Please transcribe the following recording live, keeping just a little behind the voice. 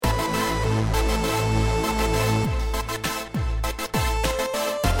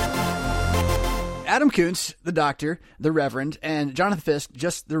Adam Kuntz, the doctor, the Reverend, and Jonathan Fisk,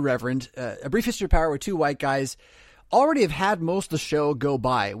 just the Reverend. A Brief History of Power where two white guys already have had most of the show go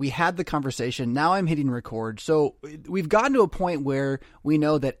by. We had the conversation. Now I'm hitting record. So we've gotten to a point where we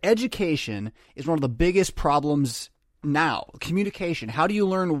know that education is one of the biggest problems now. Communication. How do you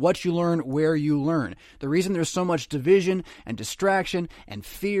learn what you learn, where you learn? The reason there's so much division and distraction and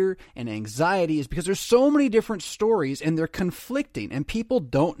fear and anxiety is because there's so many different stories and they're conflicting and people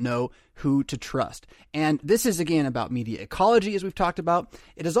don't know who to trust. And this is, again, about media ecology, as we've talked about.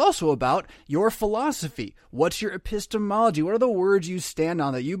 It is also about your philosophy. What's your epistemology? What are the words you stand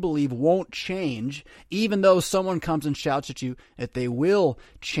on that you believe won't change, even though someone comes and shouts at you that they will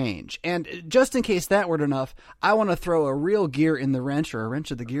change? And just in case that weren't enough, I want to throw a real gear in the wrench, or a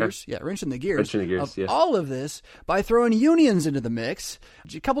wrench in the gears. Yeah, wrench in the gears, all of this by throwing unions into the mix.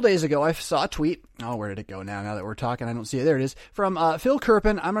 A couple days ago, I saw a tweet. Oh, where did it go now? Now that we're talking, I don't see it. There it is. From Phil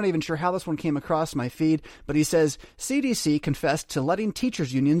Kerpen. I'm not even sure how this one came across my feed, but he says, CDC confessed to letting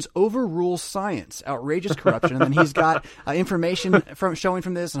teachers' unions overrule science. Outrageous corruption. And then he's got information showing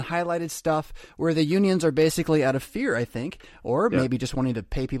from this and highlighted stuff where the unions are basically out of fear, I think, or maybe just wanting to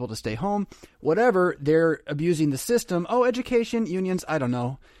pay people to stay home. Whatever, they're abusing the system. Oh, education, unions, I don't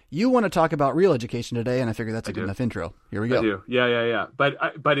know. You want to talk about real education today, and I figure that's a good enough intro. Here we go. I do. Yeah.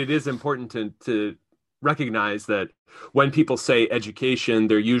 But it is important to recognize that when people say education,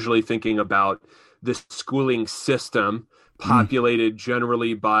 they're usually thinking about the schooling system populated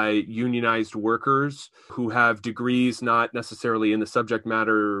generally by unionized workers who have degrees not necessarily in the subject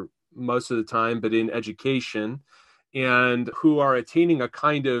matter most of the time, but in education, and who are attaining a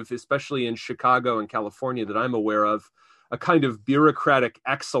kind of, especially in Chicago and California that I'm aware of, a kind of bureaucratic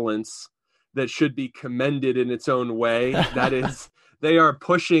excellence that should be commended in its own way. That is, they are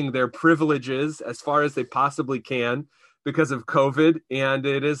pushing their privileges as far as they possibly can because of COVID. And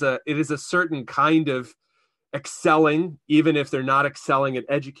it is a certain kind of excelling, even if they're not excelling at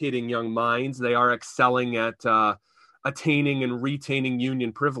educating young minds, they are excelling at attaining and retaining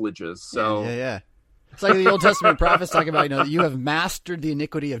union privileges. So yeah. It's like the Old Testament prophets talk about, that you have mastered the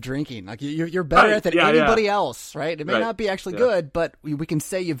iniquity of drinking. Like you're better at that than anybody else, right? It may not be actually good, but we can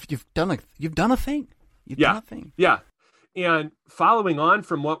say you've done a thing. You've done a thing. Yeah. And following on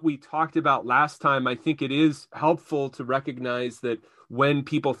from what we talked about last time, I think it is helpful to recognize that when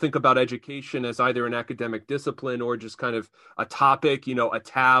people think about education as either an academic discipline or just kind of a topic, a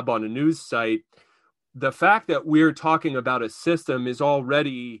tab on a news site, the fact that we're talking about a system is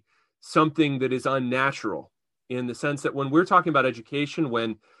already something that is unnatural, in the sense that when we're talking about education,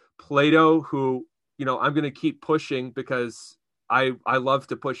 when Plato, who, I'm going to keep pushing because I love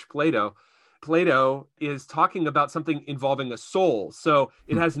to push Plato is talking about something involving a soul. So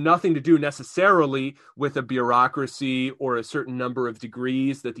it has nothing to do necessarily with a bureaucracy or a certain number of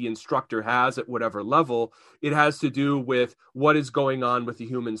degrees that the instructor has at whatever level. It has to do with what is going on with the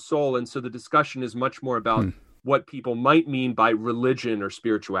human soul. And so the discussion is much more about what people might mean by religion or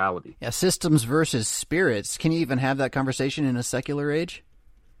spirituality. Yeah, systems versus spirits. Can you even have that conversation in a secular age?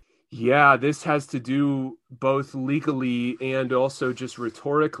 Yeah, this has to do both legally and also just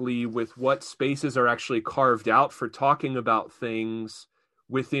rhetorically with what spaces are actually carved out for talking about things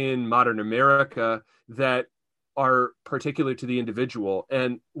within modern America that are particular to the individual.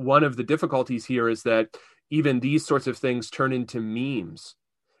 And one of the difficulties here is that even these sorts of things turn into memes.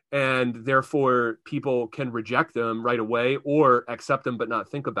 And therefore, people can reject them right away or accept them but not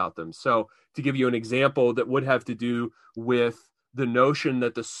think about them. So to give you an example that would have to do with the notion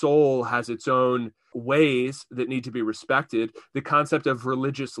that the soul has its own ways that need to be respected, the concept of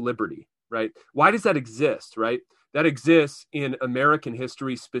religious liberty, right? Why does that exist, right? That exists in American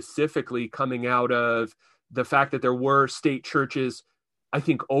history, specifically coming out of the fact that there were state churches, I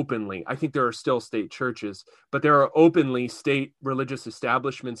think openly. I think there are still state churches, but there are openly state religious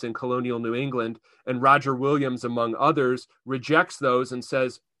establishments in colonial New England, and Roger Williams, among others, rejects those and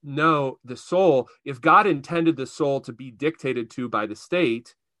says, no, the soul, if God intended the soul to be dictated to by the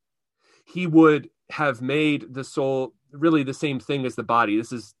state, he would have made the soul really the same thing as the body.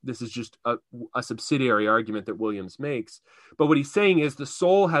 This is just a subsidiary argument that Williams makes. But what he's saying is the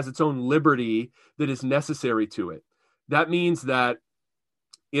soul has its own liberty that is necessary to it. That means that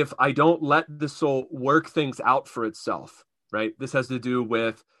if I don't let the soul work things out for itself, right? This has to do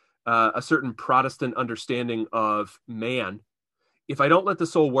with a certain Protestant understanding of man. If I don't let the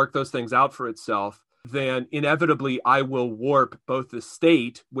soul work those things out for itself, then inevitably I will warp both the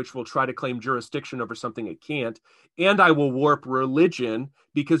state, which will try to claim jurisdiction over something it can't, and I will warp religion,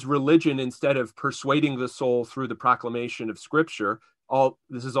 because religion, instead of persuading the soul through the proclamation of Scripture,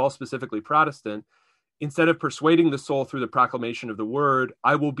 this is all specifically Protestant, instead of persuading the soul through the proclamation of the word,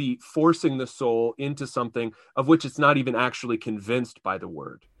 I will be forcing the soul into something of which it's not even actually convinced by the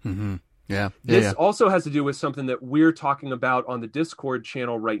word. Mm-hmm. Yeah. This also has to do with something that we're talking about on the Discord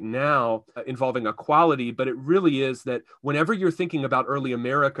channel right now involving equality, but it really is that whenever you're thinking about early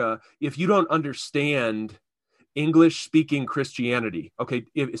America, if you don't understand English-speaking Christianity, okay,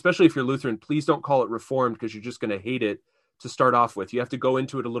 especially if you're Lutheran, please don't call it Reformed because you're just going to hate it to start off with. You have to go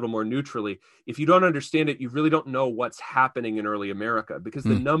into it a little more neutrally. If you don't understand it, you really don't know what's happening in early America, because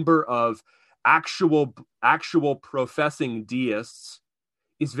the number of actual professing deists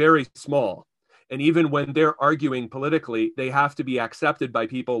is very small. And even when they're arguing politically, they have to be accepted by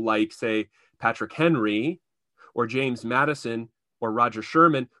people like, say, Patrick Henry or James Madison or Roger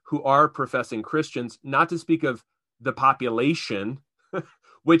Sherman, who are professing Christians, not to speak of the population,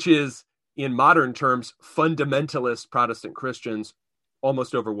 which is, in modern terms, fundamentalist Protestant Christians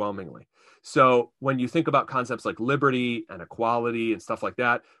almost overwhelmingly. So when you think about concepts like liberty and equality and stuff like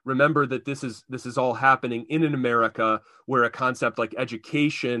that, remember that this is all happening in an America where a concept like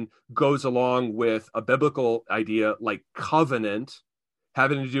education goes along with a biblical idea like covenant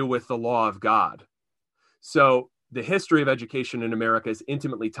having to do with the law of God. So the history of education in America is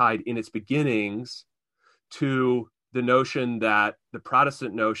intimately tied in its beginnings to the notion that the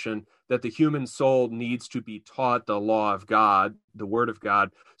Protestant notion that the human soul needs to be taught the law of God, the word of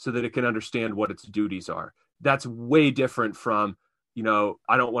God, so that it can understand what its duties are. That's way different from,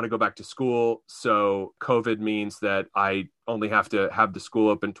 I don't want to go back to school, so COVID means that I only have to have the school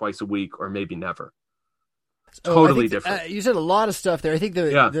open twice a week or maybe never. Totally different. You said a lot of stuff there. I think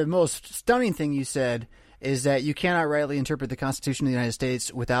the most stunning thing you said is that you cannot rightly interpret the Constitution of the United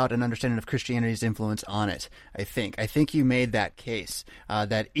States without an understanding of Christianity's influence on it, I think you made that case,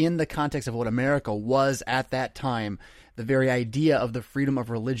 that in the context of what America was at that time, the very idea of the freedom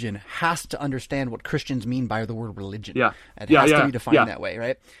of religion has to understand what Christians mean by the word religion. Yeah. It has to be defined that way,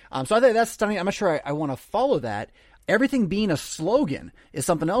 right? So I think that's stunning. I'm not sure I want to follow that. Everything being a slogan is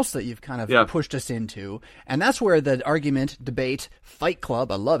something else that you've kind of pushed us into. And that's where the argument, debate, fight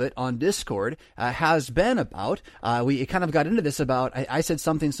club, I love it, on Discord has been about. We kind of got into this about, I said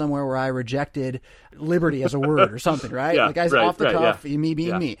something somewhere where I rejected liberty as a word or something, right? Like guys off the cuff, me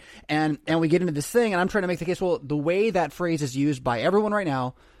being me. And we get into this thing, and I'm trying to make the case, well, the way that phrase is used by everyone right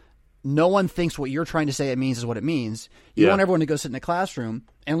now, no one thinks what you're trying to say it means is what it means. You want everyone to go sit in a classroom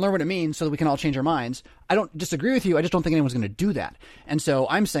and learn what it means so that we can all change our minds. I don't disagree with you. I just don't think anyone's going to do that. And so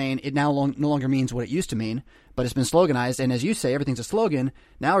I'm saying it now no longer means what it used to mean, but it's been sloganized. And as you say, everything's a slogan.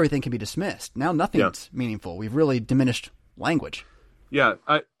 Now everything can be dismissed. Now nothing's meaningful. We've really diminished language. Yeah.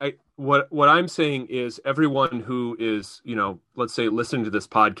 What I'm saying is everyone who is, let's say listening to this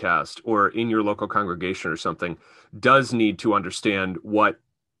podcast or in your local congregation or something does need to understand what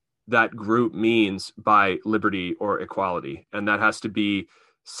that group means by liberty or equality. And that has to be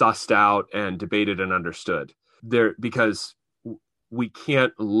sussed out and debated and understood there, because we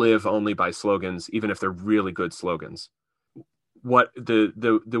can't live only by slogans, even if they're really good slogans. What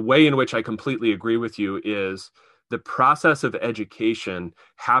the way in which I completely agree with you is the process of education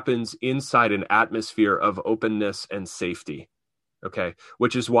happens inside an atmosphere of openness and safety. Okay,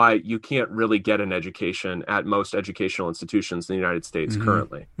 which is why you can't really get an education at most educational institutions in the United States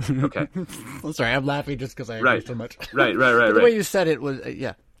currently. Okay. I'm sorry, I'm laughing just because I agree so much. Right. But the way you said it was,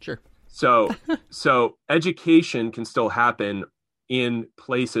 sure. So education can still happen in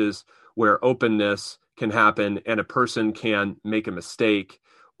places where openness can happen and a person can make a mistake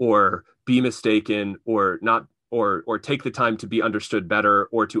or be mistaken or not, or take the time to be understood better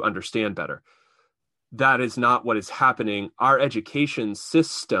or to understand better. That is not what is happening. Our education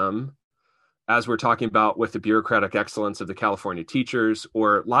system, as we're talking about with the bureaucratic excellence of the California teachers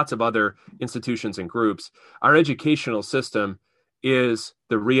or lots of other institutions and groups, our educational system is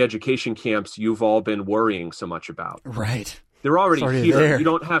the re-education camps you've all been worrying so much about. Right. They're already here. There. You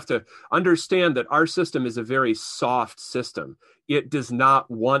don't have to understand that our system is a very soft system. It does not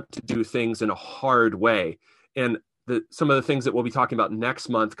want to do things in a hard way. And some of the things that we'll be talking about next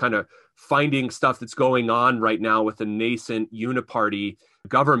month, kind of finding stuff that's going on right now with the nascent uniparty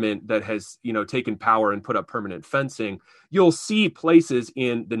government that has, taken power and put up permanent fencing. You'll see places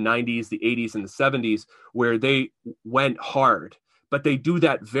in the 90s, the 80s, and the 70s where they went hard, but they do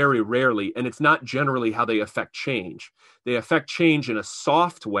that very rarely. And it's not generally how they affect change. They affect change in a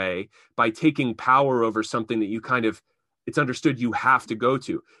soft way by taking power over something that it's understood you have to go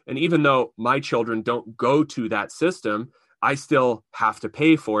to. And even though my children don't go to that system, I still have to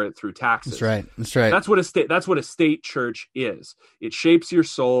pay for it through taxes. That's right. That's right. That's what a state church is. It shapes your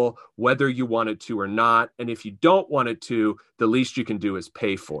soul whether you want it to or not. And if you don't want it to, the least you can do is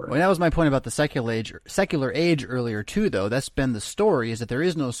pay for it. Well, that was my point about the secular age earlier too, though. That's been the story, is that there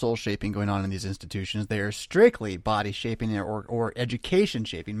is no soul shaping going on in these institutions. They are strictly body shaping or education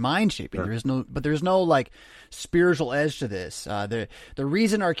shaping, mind shaping. Right. There's no like spiritual edge to this. The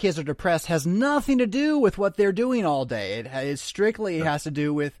reason our kids are depressed has nothing to do with what they're doing all day. It strictly has to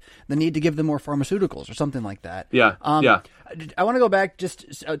do with the need to give them more pharmaceuticals or something like that. Yeah. I want to go back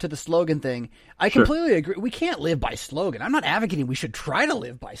just to the slogan thing. I completely agree. We can't live by slogan. I'm not advocating we should try to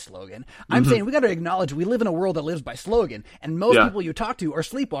live by slogan. I'm saying we got to acknowledge we live in a world that lives by slogan, and most people you talk to are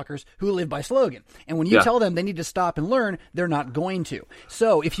sleepwalkers who live by slogan. And when you tell them they need to stop and learn, they're not going to.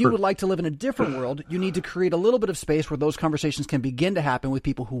 So if you would like to live in a different world, you need to create a little bit of space where those conversations can begin to happen with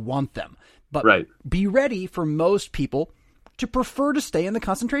people who want them. But be ready for most people to prefer to stay in the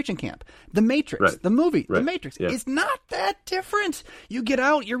concentration camp. The Matrix, the movie, The Matrix, is not that different. You get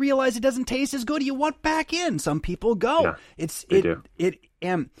out, you realize it doesn't taste as good, you want back in. Some people go. Thank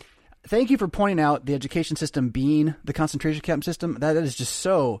you for pointing out the education system being the concentration camp system. That is just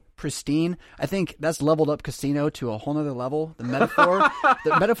so pristine. I think that's leveled up Casino to a whole nother level. The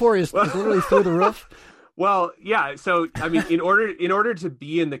metaphor is literally through the roof. Well, yeah. So, I mean, in order to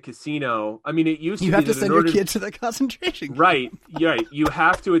be in the casino, I mean, it used to you be have to send your kids to the concentration camp. Right. You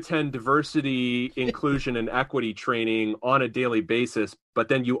have to attend diversity, inclusion, and equity training on a daily basis, but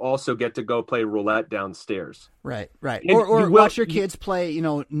then you also get to go play roulette downstairs. Right. Or watch your kids play,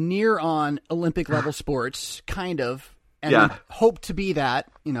 near on Olympic level sports, kind of, and then hope to be that,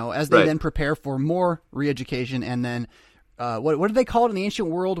 as they then prepare for more re-education and then. What did they call it in the ancient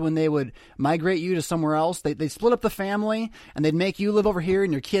world when they would migrate you to somewhere else? They split up the family and they'd make you live over here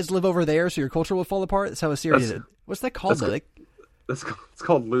and your kids live over there, so your culture would fall apart. That's how Assyria did. What's that called? It's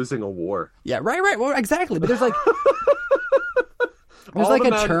called losing a war. Yeah, right. Well, exactly. But there's like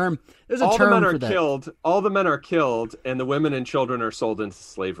a term. There's a term for that. All the men are killed, and the women and children are sold into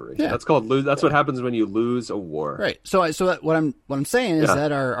slavery. Yeah. That's what happens when you lose a war. Right. So what I'm saying is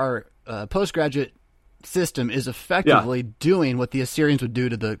that our postgraduate system is effectively doing what the Assyrians would do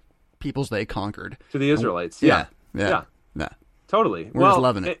to the peoples they conquered, to the Israelites. Yeah. Totally. We're just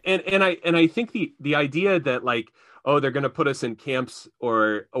loving it. And I think the idea that like, oh, they're going to put us in camps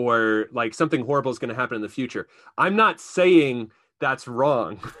or like something horrible is going to happen in the future. I'm not saying that's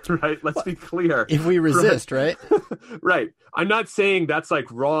wrong, right? Let's be clear. If we resist, right? Right. I'm not saying that's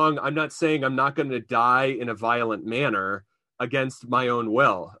like wrong. I'm not saying I'm not going to die in a violent manner against my own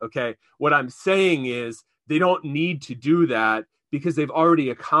will. Okay. What I'm saying is they don't need to do that because they've already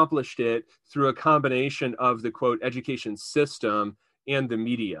accomplished it through a combination of the quote education system and the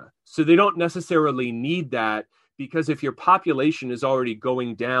media. So they don't necessarily need that, because if your population is already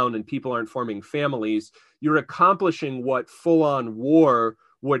going down and people aren't forming families, you're accomplishing what full-on war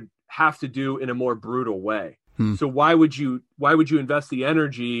would have to do in a more brutal way. So why would you invest the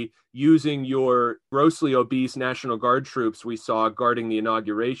energy using your grossly obese National Guard troops we saw guarding the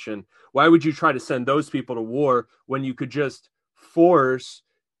inauguration? Why would you try to send those people to war when you could just force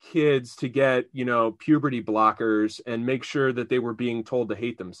kids to get, puberty blockers and make sure that they were being told to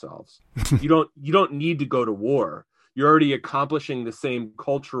hate themselves? You don't need to go to war. You're already accomplishing the same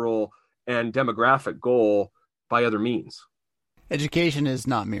cultural and demographic goal by other means. Education is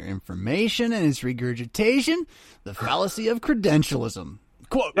not mere information and it's regurgitation, the fallacy of credentialism.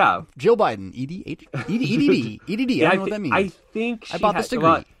 Quote, Jill Biden, EDD. I don't know what that means. I think I bought this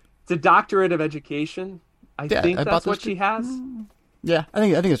degree. It's a doctorate of education. I think that's what she has. Yeah, I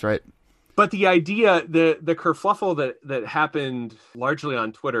think it's right. But the idea, the kerfluffle that happened largely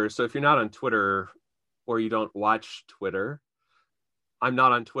on Twitter. So if you're not on Twitter or you don't watch Twitter, I'm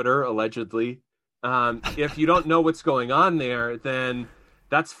not on Twitter, allegedly. If you don't know what's going on there, then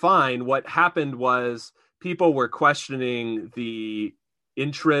that's fine. What happened was people were questioning the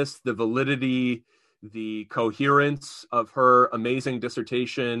interest, the validity, the coherence of her amazing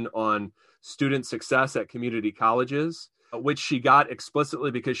dissertation on student success at community colleges, which she got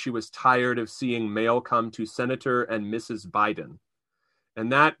explicitly because she was tired of seeing mail come to Senator and Mrs. Biden.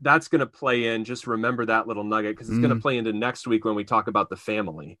 And that's going to play in, just remember that little nugget, because it's going to play into next week when we talk about the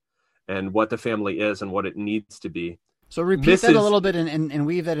family and what the family is and what it needs to be. So repeat that a little bit and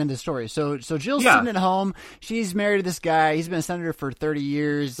weave that into the story. So Jill's sitting at home. She's married to this guy. He's been a senator for 30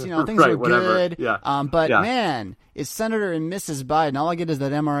 years. Things are good. Yeah. Man, it's Senator and Mrs. Biden. All I get is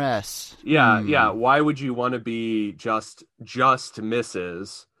that MRS. Yeah. Why would you want to be just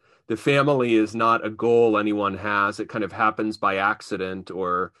Mrs.? The family is not a goal anyone has. It kind of happens by accident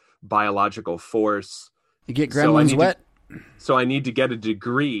or biological force. You get gremlins wet. So I need to get a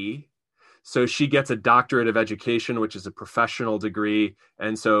degree. So she gets a doctorate of education, which is a professional degree.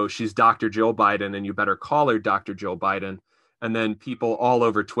 And so she's Dr. Jill Biden, and you better call her Dr. Jill Biden. And then people all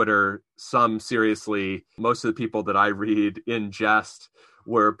over Twitter, some seriously, most of the people that I read in jest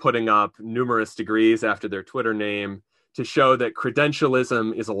were putting up numerous degrees after their Twitter name to show that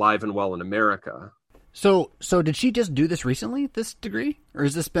credentialism is alive and well in America. So did she just do this recently, this degree? Or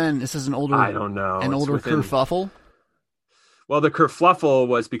has this is an older, I don't know, an older kerfuffle? Well, the kerfluffle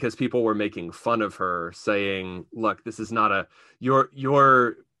was because people were making fun of her, saying, look, this is not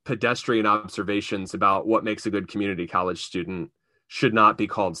your pedestrian observations about what makes a good community college student should not be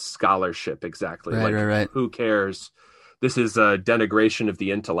called scholarship exactly. Right. Who cares? This is a denigration of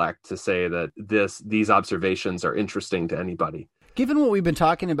the intellect to say that these observations are interesting to anybody. Given what we've been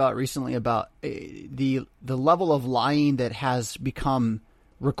talking about recently about the level of lying that has become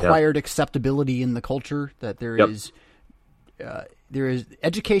required acceptability in the culture, that there is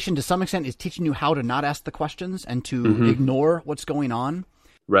education to some extent is teaching you how to not ask the questions and to ignore what's going on.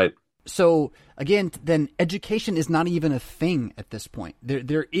 Right. So again, then education is not even a thing at this point.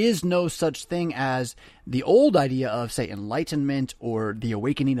 There is no such thing as the old idea of, say, enlightenment or the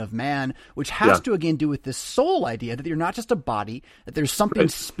awakening of man, which has to again do with this soul idea that you're not just a body, that there's something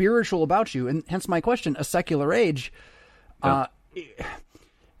spiritual about you. And hence my question, a secular age. I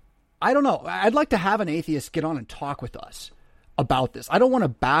don't know. I'd like to have an atheist get on and talk with us about this. I don't want to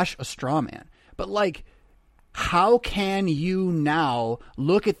bash a straw man, but like, how can you now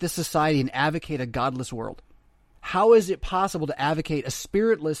look at this society and advocate a godless world? How is it possible to advocate a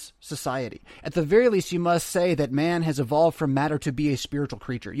spiritless society? At the very least, you must say that man has evolved from matter to be a spiritual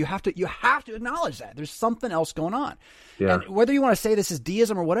creature. You have to acknowledge that. There's something else going on. Yeah. And whether you want to say this is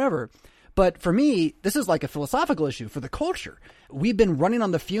deism or whatever, but for me, this is like a philosophical issue for the culture. We've been running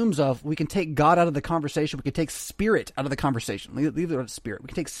on the fumes of, we can take God out of the conversation. We can take spirit out of the conversation. Leave it at spirit. We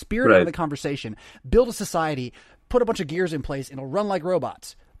can take spirit out of the conversation, build a society, put a bunch of gears in place, and it'll run like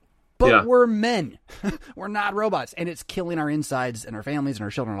robots. But we're men. We're not robots. And it's killing our insides and our families and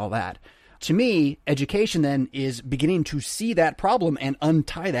our children and all that. To me, education then is beginning to see that problem and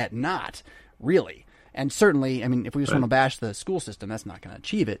untie that knot, really. And certainly, I mean, if we just want to bash the school system, that's not going to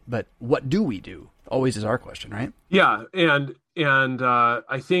achieve it. But what do we do? Always is our question, right? Yeah, and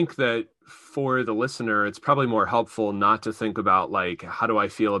I think that for the listener, it's probably more helpful not to think about like, how do I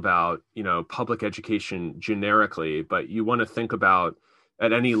feel about, public education generically, but you want to think about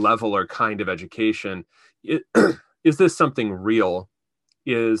at any level or kind of education, is this something real?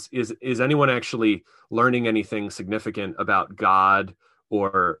 Is anyone actually learning anything significant about God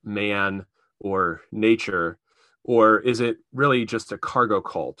or man or nature, or is it really just a cargo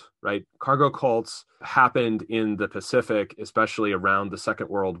cult, right? Cargo cults happened in the Pacific, especially around the Second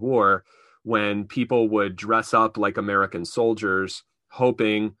World War, when people would dress up like American soldiers,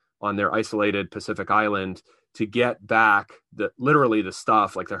 hoping on their isolated Pacific island to get back literally the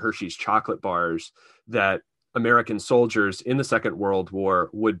stuff like the Hershey's chocolate bars that American soldiers in the Second World War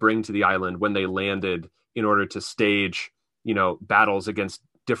would bring to the island when they landed in order to stage, battles against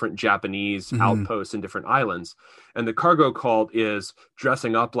different Japanese outposts in different islands. And the cargo cult is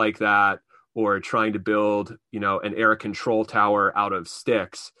dressing up like that or trying to build, an air control tower out of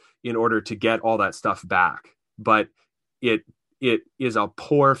sticks in order to get all that stuff back. But it is a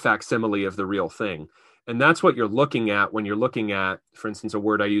poor facsimile of the real thing. And that's what you're looking at when you're looking at, for instance, a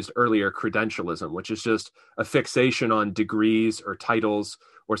word I used earlier, credentialism, which is just a fixation on degrees or titles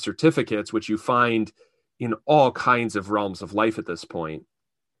or certificates, which you find in all kinds of realms of life at this point,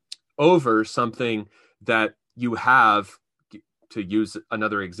 over something that you have, to use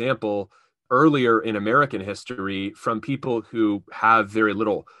another example, earlier in American history from people who have very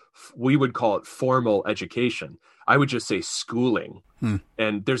little, we would call it formal education. I would just say schooling.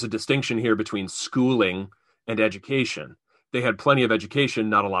 And there's a distinction here between schooling and education. They had plenty of education,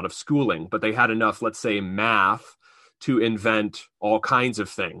 not a lot of schooling, but they had enough, let's say, math to invent all kinds of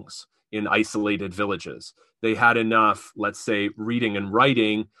things in isolated villages. They had enough, let's say, reading and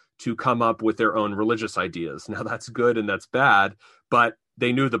writing to come up with their own religious ideas. Now that's good and that's bad, but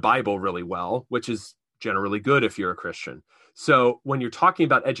they knew the Bible really well, which is generally good if you're a Christian. So when you're talking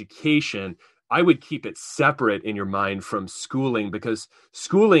about education, I would keep it separate in your mind from schooling, because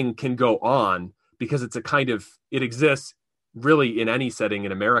schooling can go on because it's it exists really in any setting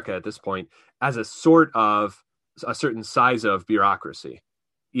in America at this point as a sort of a certain size of bureaucracy.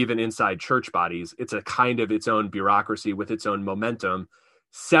 Even inside church bodies, it's a kind of its own bureaucracy with its own momentum,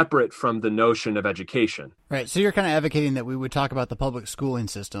 separate from the notion of education. Right. So you're kind of advocating that we would talk about the public schooling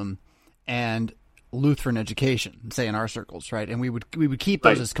system and Lutheran education, say in our circles, right? And we would keep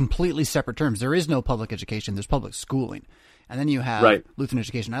those as completely separate terms. There is no public education, there's public schooling. And then you have Lutheran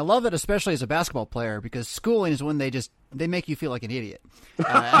education. I love it, especially as a basketball player, because schooling is when they make you feel like an idiot.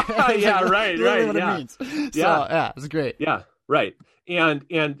 Yeah, right. What it means. So, it's great. Yeah, right.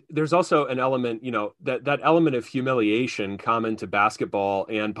 And there's also an element, that element of humiliation common to basketball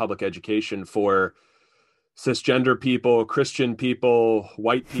and public education for cisgender people, Christian people,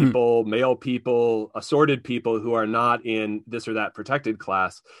 white people, male people, assorted people who are not in this or that protected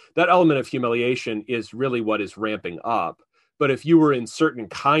class. That element of humiliation is really what is ramping up. But if you were in certain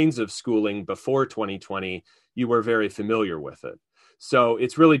kinds of schooling before 2020, you were very familiar with it. So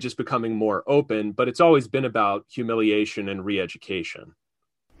it's really just becoming more open, but it's always been about humiliation and re-education.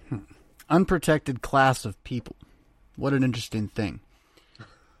 Unprotected class of people. What an interesting thing.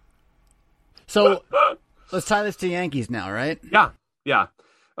 So let's tie this to Yankees now, right? Yeah.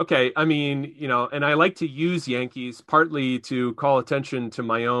 Okay. I mean, and I like to use Yankees partly to call attention to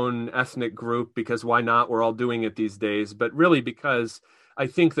my own ethnic group, because why not? We're all doing it these days, but really because I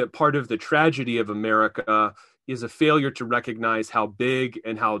think that part of the tragedy of America is a failure to recognize how big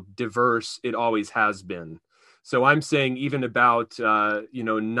and how diverse it always has been. So I'm saying even about,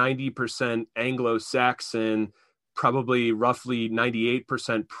 90% Anglo-Saxon, probably roughly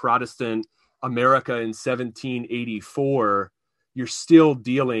 98% Protestant America in 1784, you're still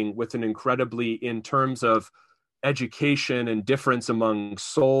dealing with an incredibly, in terms of education and difference among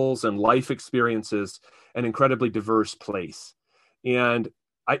souls and life experiences, an incredibly diverse place. And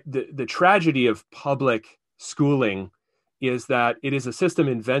the tragedy of public schooling is that it is a system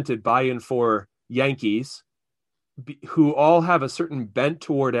invented by and for Yankees who all have a certain bent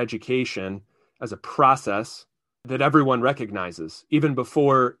toward education as a process that everyone recognizes, even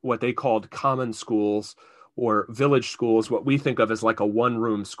before what they called common schools or village schools, what we think of as like a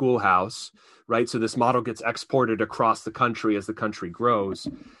one-room schoolhouse, right? So this model gets exported across the country as the country grows.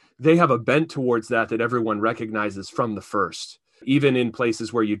 They have a bent towards that everyone recognizes from the first, even in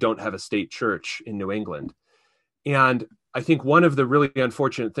places where you don't have a state church in New England. And I think one of the really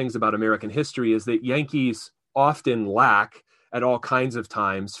unfortunate things about American history is that Yankees often lack at all kinds of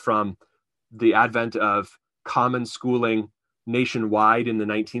times, from the advent of common schooling nationwide in the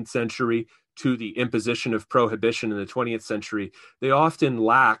 19th century to the imposition of prohibition in the 20th century. They often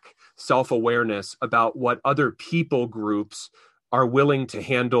lack self-awareness about what other people groups are willing to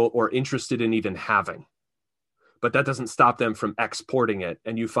handle or interested in even having. But that doesn't stop them from exporting it.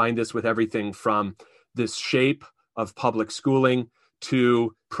 And you find this with everything from this shape of public schooling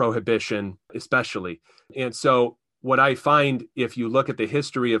to prohibition, especially. And so what I find, if you look at the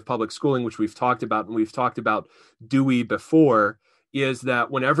history of public schooling, which we've talked about, and we've talked about Dewey before, is that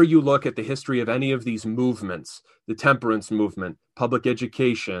whenever you look at the history of any of these movements, the temperance movement, public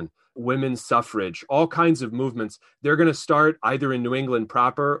education, women's suffrage, all kinds of movements, they're going to start either in New England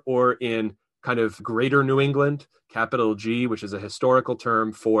proper or in kind of greater New England, capital G, which is a historical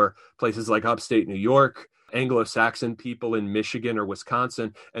term for places like upstate New York, Anglo-Saxon people in Michigan or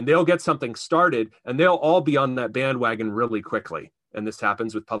Wisconsin, and they'll get something started and they'll all be on that bandwagon really quickly. And this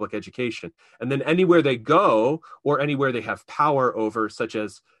happens with public education. And then anywhere they go or anywhere they have power over, such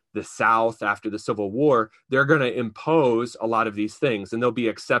as the South after the Civil War, they're going to impose a lot of these things and they'll be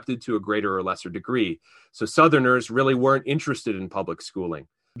accepted to a greater or lesser degree. So Southerners really weren't interested in public schooling.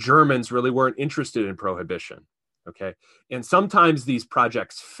 Germans really weren't interested in prohibition. Okay. And sometimes these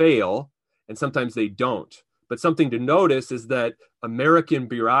projects fail and sometimes they don't. But something to notice is that American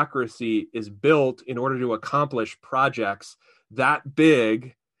bureaucracy is built in order to accomplish projects that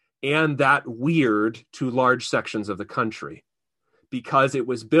big and that weird to large sections of the country, because it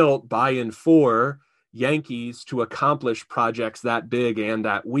was built by and for Yankees to accomplish projects that big and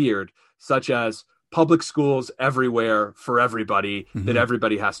that weird, such as public schools everywhere for everybody that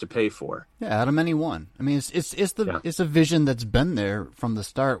everybody has to pay for. Yeah, Adam, anyone. I mean, it's a vision that's been there from the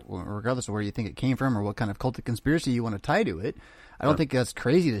start, regardless of where you think it came from or what kind of cultic conspiracy you want to tie to it. I don't think that's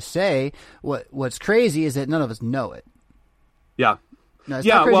crazy to say. What's crazy is that none of us know it. Yeah. No, it's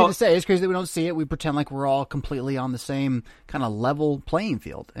not crazy to say. It's crazy that we don't see it. We pretend like we're all completely on the same kind of level playing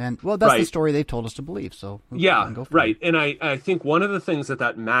field. And, well, that's the story they've told us to believe. So we can go for it. And I think one of the things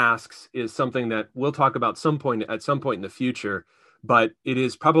that masks is something that we'll talk about at some point in the future, but it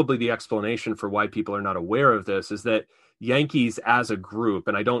is probably the explanation for why people are not aware of this, is that Yankees as a group,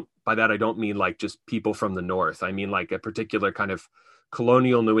 and I don't mean like just people from the North. I mean like a particular kind of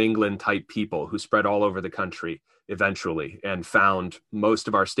colonial New England type people who spread all over the country eventually and found most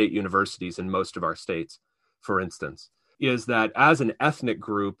of our state universities in most of our states, for instance, is that as an ethnic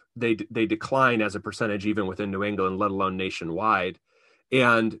group, they decline as a percentage even within New England, let alone nationwide.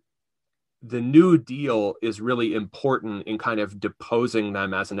 And the New Deal is really important in kind of deposing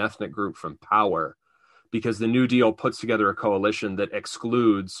them as an ethnic group from power, because the New Deal puts together a coalition that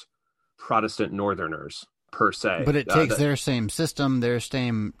excludes Protestant Northerners per se. But it takes their same system, their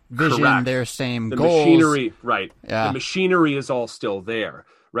same vision, correct. Their same the goals. Machinery, right. Yeah. The machinery is all still there,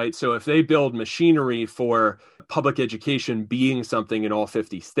 right? So if they build machinery for public education being something in all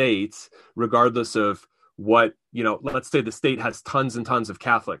 50 states, regardless of what, let's say the state has tons and tons of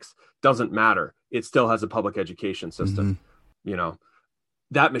Catholics, doesn't matter. It still has a public education system.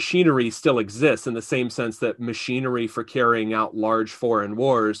 That machinery still exists in the same sense that machinery for carrying out large foreign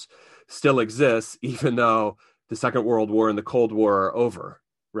wars still exists, even though the Second World War and the Cold War are over,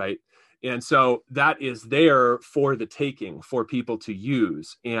 right? And so that is there for the taking, for people to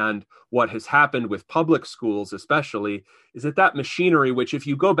use. And what has happened with public schools especially is that machinery, which if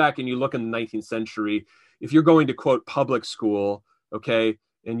you go back and you look in the 19th century, if you're going to quote public school, okay,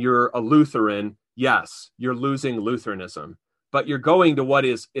 and you're a Lutheran, yes, you're losing Lutheranism. But you're going to what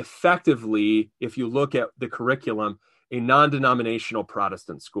is effectively, if you look at the curriculum, a non-denominational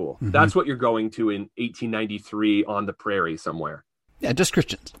Protestant school. Mm-hmm. That's what you're going to in 1893 on the prairie somewhere. Yeah, just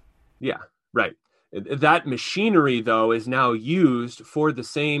Christians. Yeah, right. That machinery, though, is now used for the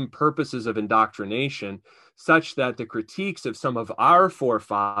same purposes of indoctrination, such that the critiques of some of our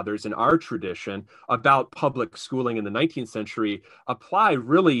forefathers in our tradition about public schooling in the 19th century apply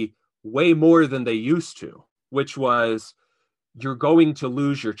really way more than they used to, which was, you're going to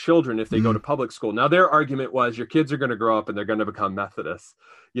lose your children if they go to public school. Now, their argument was your kids are going to grow up and they're going to become Methodists.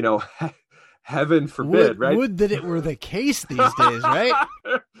 Heaven forbid, right? Would that it were the case these days, right?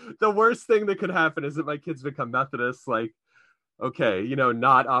 The worst thing that could happen is that my kids become Methodists. Like, okay,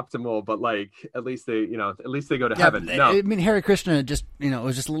 not optimal, but like at least they go to heaven. No. I mean, Hare Krishna just,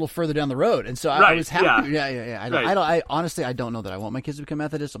 was just a little further down the road, and so I was happy. Yeah. I honestly, I don't know that I want my kids to become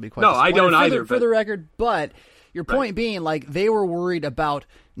Methodists. I'll be quite disappointed. I don't either. For the record, but your point being, like, they were worried about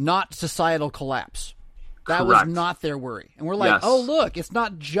not societal collapse. That was not their worry. And we're like, oh, look, it's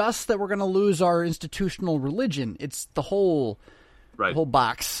not just that we're going to lose our institutional religion. It's the whole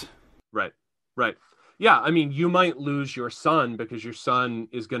box. Right. Yeah, I mean, you might lose your son because your son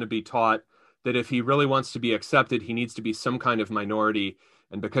is going to be taught that if he really wants to be accepted, he needs to be some kind of minority.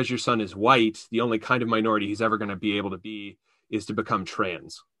 And because your son is white, the only kind of minority he's ever going to be able to be is to become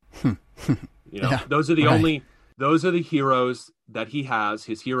trans. Those are the those are the heroes that he has.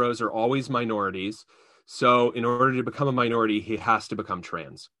 His heroes are always minorities. So in order to become a minority, he has to become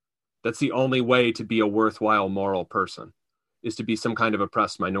trans. That's the only way to be a worthwhile moral person, is to be some kind of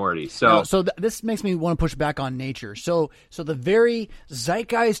oppressed minority. So, this makes me want to push back on nature. So the very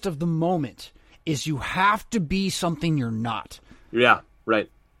zeitgeist of the moment is you have to be something you're not. Yeah, right.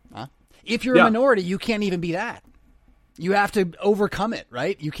 If you're a minority, you can't even be that. You have to overcome it,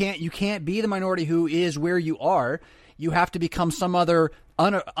 right? You can't be the minority who is where you are. You have to become some other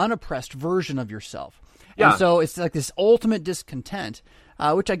unoppressed version of yourself. Yeah. And so it's like this ultimate discontent,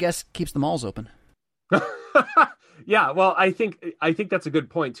 which I guess keeps the malls open. Yeah, well, I think that's a good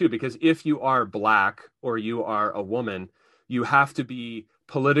point too, because if you are Black or you are a woman, you have to be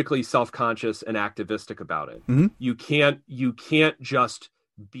politically self-conscious and activistic about it. Mm-hmm. You can't just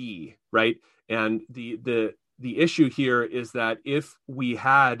be, right? And the issue here is that if we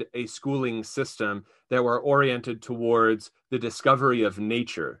had a schooling system that were oriented towards the discovery of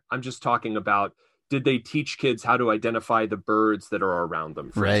nature, I'm just talking about, did they teach kids how to identify the birds that are around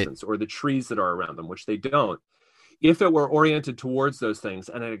them, for instance, or the trees that are around them, which they don't. If it were oriented towards those things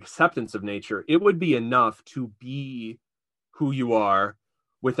and an acceptance of nature, it would be enough to be who you are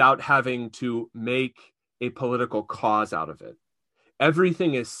without having to make a political cause out of it.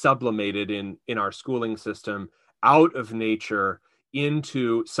 Everything is sublimated in our schooling system out of nature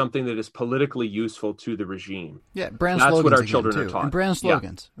into something that is politically useful to the regime. Yeah, brand That's slogans. What our children are taught. And brand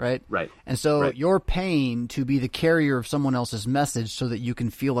slogans, right? Right. And so you're paying to be the carrier of someone else's message so that you can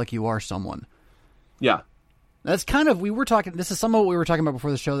feel like you are someone. Yeah. That's kind of, this is some of what we were talking about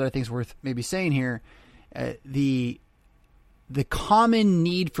before the show that I think is worth maybe saying here. The common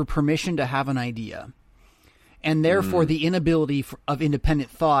need for permission to have an idea, and therefore the inability of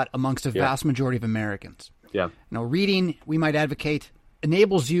independent thought amongst a vast majority of Americans. Yeah. Reading, we might advocate,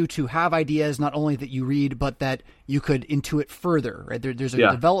 enables you to have ideas not only that you read, but that you could intuit further. Right? There's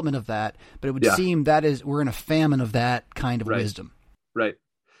a development of that, but it would seem that we're in a famine of that kind of wisdom. Right.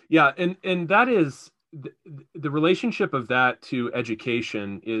 Yeah, and that is the relationship of that to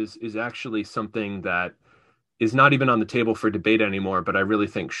education is actually something that is not even on the table for debate anymore, but I really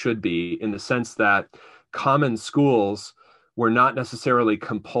think should be, in the sense that common schools were not necessarily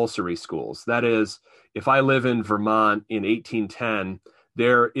compulsory schools. That is, if I live in Vermont in 1810,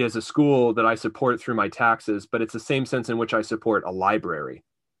 There is a school that I support through my taxes, but it's the same sense in which I support a library.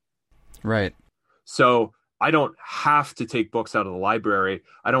 Right. So I don't have to take books out of the library.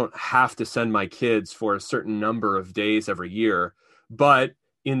 I don't have to send my kids for a certain number of days every year. But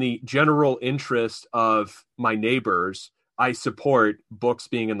in the general interest of my neighbors, I support books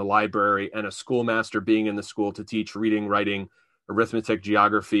being in the library and a schoolmaster being in the school to teach reading, writing, arithmetic,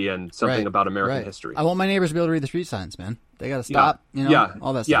 geography, and something about American history. I want my neighbors to be able to read the street signs, man. They got to stop,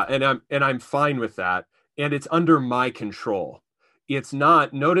 all that stuff. Yeah, and I'm fine with that. And it's under my control. It's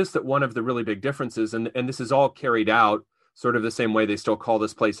not, notice that one of the really big differences, and this is all carried out sort of the same way they still call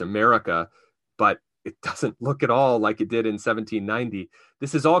this place America, but it doesn't look at all like it did in 1790.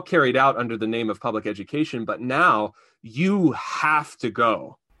 This is all carried out under the name of public education, but now you have to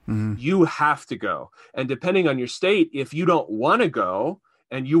go. Mm-hmm. You have to go. And depending on your state, if you don't want to go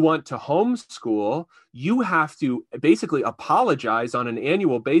and you want to homeschool, you have to basically apologize on an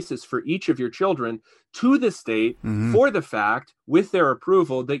annual basis for each of your children to the state for the fact, with their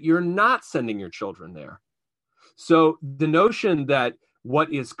approval, that you're not sending your children there. So the notion that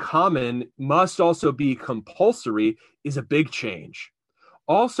what is common must also be compulsory is a big change.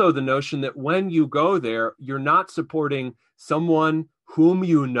 Also, the notion that when you go there, you're not supporting someone whom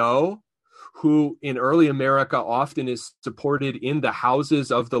you know, who in early America often is supported in the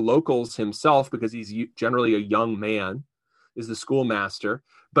houses of the locals himself, because he's generally a young man, is the schoolmaster.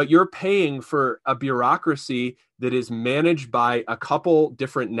 But you're paying for a bureaucracy that is managed by a couple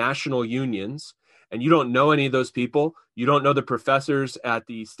different national unions, and you don't know any of those people. You don't know the professors at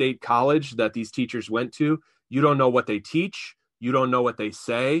the state college that these teachers went to. You don't know what they teach. You don't know what they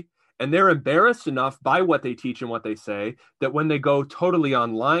say. And they're embarrassed enough by what they teach and what they say that when they go totally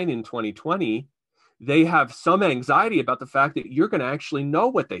online in 2020, they have some anxiety about the fact that you're going to actually know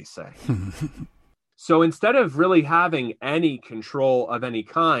what they say. So instead of really having any control of any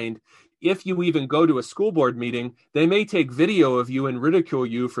kind, if you even go to a school board meeting, they may take video of you and ridicule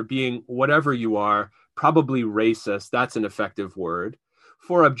you for being whatever you are, probably racist, that's an effective word,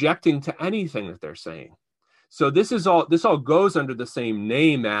 for objecting to anything that they're saying. So this all goes under the same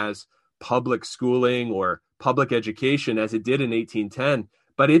name as public schooling or public education as it did in 1810,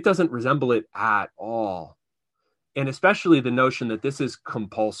 but it doesn't resemble it at all. And especially the notion that this is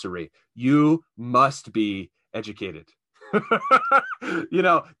compulsory. You must be educated.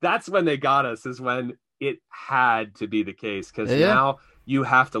 That's when they got us, is when it had to be the case, because now you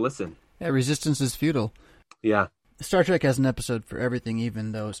have to listen. Yeah, resistance is futile. Yeah. Star Trek has an episode for everything,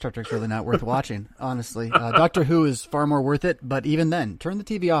 even though Star Trek's really not worth watching, honestly. Doctor Who is far more worth it, but even then, turn the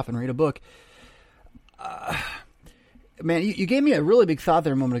TV off and read a book. Man, you gave me a really big thought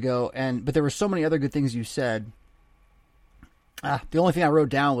there a moment ago, but there were so many other good things you said. The only thing I wrote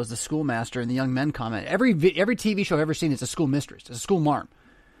down was the schoolmaster and the young men comment. Every TV show I've ever seen is a school mistress, it's a school marm.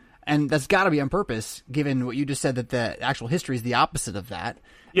 And that's got to be on purpose, given what you just said, that the actual history is the opposite of that.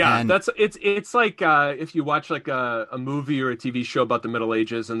 Yeah, it's like if you watch like a movie or a TV show about the Middle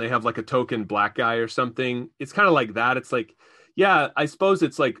Ages and they have like a token black guy or something. It's kind of like that. It's like, yeah, I suppose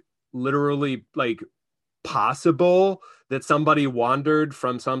it's like literally like possible that somebody wandered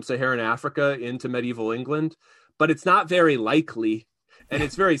from sub-Saharan Africa into medieval England, but it's not very likely. And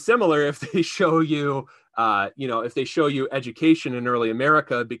it's very similar if they show you, if they show you education in early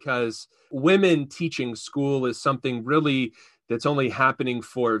America, because women teaching school is something really that's only happening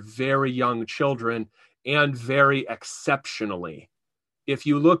for very young children and very exceptionally. If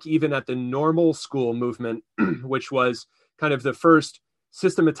you look even at the normal school movement, which was kind of the first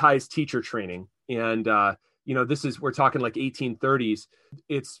systematized teacher training, and we're talking like 1830s.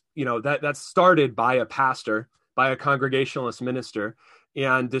 It's that started by a pastor, by a Congregationalist minister,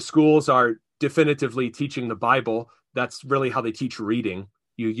 and the schools are definitively teaching the Bible. That's really how they teach reading.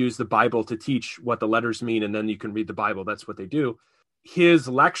 You use the Bible to teach what the letters mean, and then you can read the Bible. That's what they do. His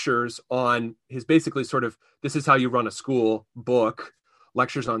lectures on his basically sort of, this is how you run a school book,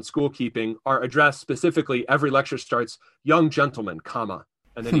 lectures on school keeping, are addressed specifically. Every lecture starts, young gentlemen, comma,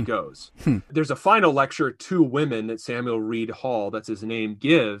 and then he goes. There's a final lecture to women that Samuel Reed Hall, that's his name,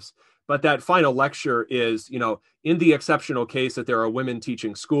 gives. But that final lecture is, in the exceptional case that there are women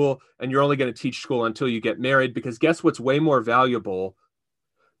teaching school, and you're only going to teach school until you get married, because guess what's way more valuable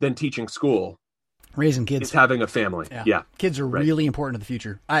than teaching school? Raising kids. It's having a family. Yeah. Kids are really important to the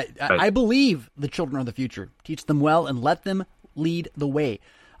future. I believe the children are the future. Teach them well and let them lead the way.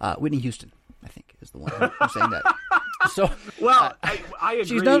 Whitney Houston, I think, is the one who's saying that. So, well, I agree.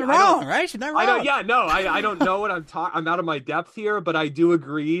 She's not wrong, right? She's not wrong. I don't know what I'm talking. I'm out of my depth here, but I do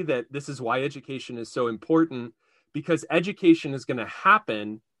agree that this is why education is so important, because education is going to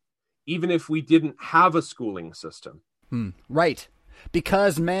happen even if we didn't have a schooling system. Right.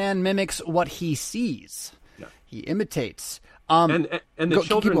 because man mimics what he sees. Yeah. He imitates. And the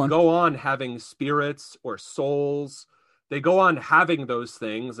children go on having spirits or souls. They go on having those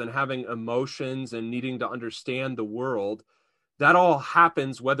things and having emotions and needing to understand the world. That all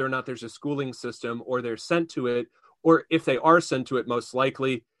happens whether or not there's a schooling system or they're sent to it, or if they are sent to it, most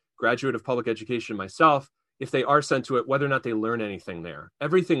likely, graduate of public education myself, if they are sent to it, whether or not they learn anything there.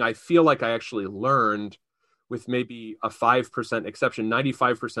 Everything I feel like I actually learned, with maybe a 5% exception,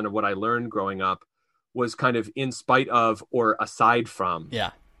 95% of what I learned growing up was kind of in spite of or aside from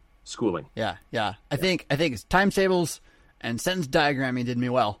schooling. Yeah. I think it's times tables and sentence diagramming did me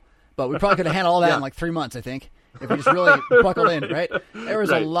well, but we probably could have handled all that in like 3 months, I think. If we just really buckled in, right? There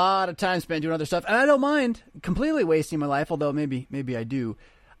was a lot of time spent doing other stuff, and I don't mind completely wasting my life, although maybe I do.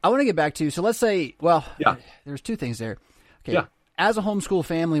 I want to get back to, so let's say, there's two things there. Okay. Yeah. As a homeschool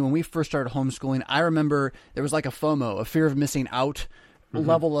family, when we first started homeschooling, I remember there was like a FOMO, a fear of missing out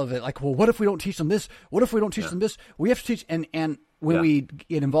level of it. Like, well, what if we don't teach them this? What if we don't teach them this? We have to teach, and when we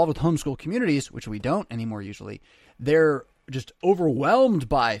get involved with homeschool communities, which we don't anymore usually, they're just overwhelmed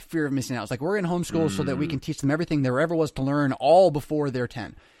by fear of missing out. It's like, we're in homeschool so that we can teach them everything there ever was to learn all before they're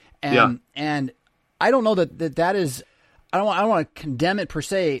 10. And I don't know that is, I don't want to condemn it per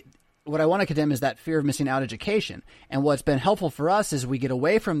se. What I want to condemn is that fear of missing out education. And what's been helpful for us is we get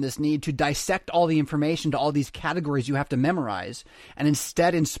away from this need to dissect all the information to all these categories you have to memorize, and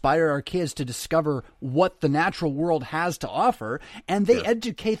instead inspire our kids to discover what the natural world has to offer, and they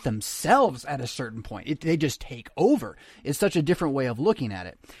educate themselves at a certain point. They just take over. It's such a different way of looking at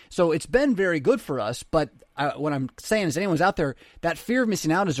it. So it's been very good for us, but what I'm saying is, anyone's out there, that fear of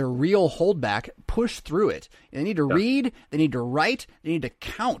missing out is a real holdback. Push through it. They need to read, they need to write, they need to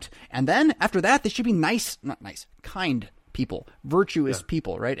count. And then after that, they should be kind people, virtuous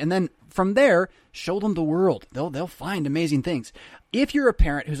people, right? And then from there, show them the world. They'll find amazing things. If you're a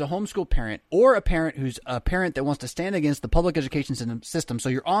parent who's a homeschool parent, or a parent who's a parent that wants to stand against the public education system, so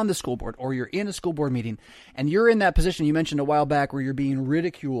you're on the school board or you're in a school board meeting, and you're in that position you mentioned a while back where you're being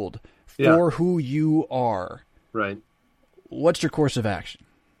ridiculed for who you are. Right. What's your course of action?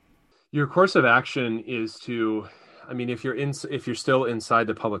 Your course of action is to, if you're still inside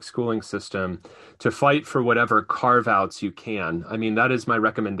the public schooling system, to fight for whatever carve outs you can. That is my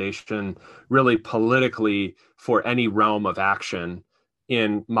recommendation, really politically, for any realm of action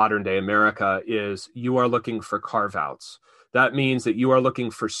in modern day America, is you are looking for carve outs. That means that you are looking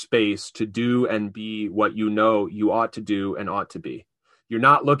for space to do and be what you know you ought to do and ought to be. You're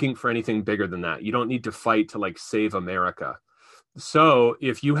not looking for anything bigger than that. You don't need to fight to save America. So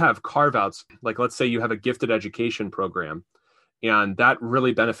if you have carve outs, like let's say you have a gifted education program and that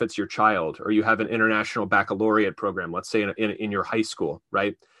really benefits your child, or you have an international baccalaureate program, let's say in your high school,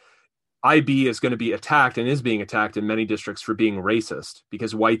 right? IB is going to be attacked and is being attacked in many districts for being racist,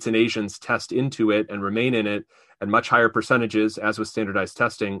 because whites and Asians test into it and remain in it at much higher percentages, as with standardized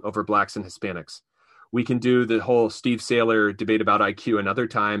testing, over blacks and Hispanics. We can do the whole Steve Saylor debate about IQ another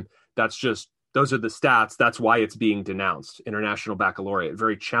time. Those are the stats. That's why it's being denounced. International Baccalaureate,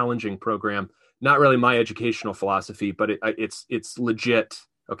 very challenging program. Not really my educational philosophy, but it's legit.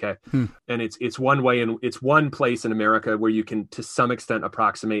 Okay. And it's one way, and it's one place in America where you can, to some extent,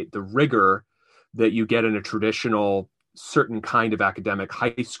 approximate the rigor that you get in a traditional certain kind of academic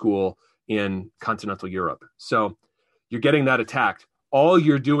high school in continental Europe. So you're getting that attacked. All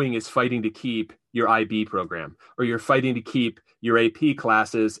you're doing is fighting to keep your IB program, or you're fighting to keep your AP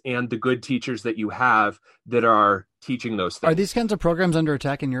classes and the good teachers that you have that are teaching those things. Are these kinds of programs under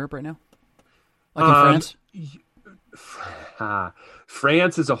attack in Europe right now? Like in France?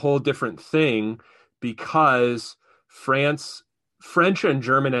 France is a whole different thing, because French and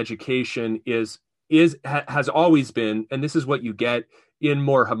German education has always been, and this is what you get in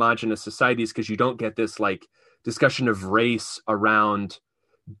more homogenous societies, because you don't get this discussion of race around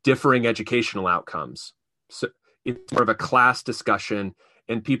differing educational outcomes. So it's more of a class discussion,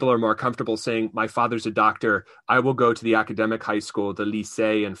 and people are more comfortable saying, my father's a doctor, I will go to the academic high school, the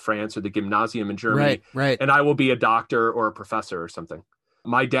lycée in France, or the gymnasium in Germany, right. and I will be a doctor or a professor or something.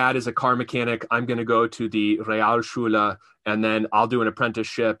 My dad is a car mechanic, I'm going to go to the Realschule, and then I'll do an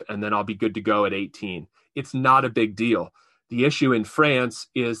apprenticeship, and then I'll be good to go at 18. It's not a big deal. The issue in France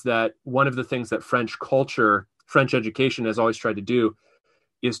is that one of the things that French education has always tried to do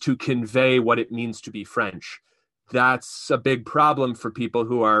is to convey what it means to be French. That's a big problem for people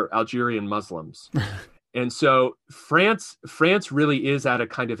who are Algerian Muslims. And so France really is at a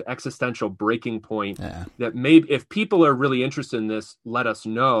kind of existential breaking point that maybe, if people are really interested in this, let us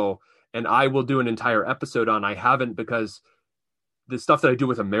know. And I will do an entire episode on. I haven't, because the stuff that I do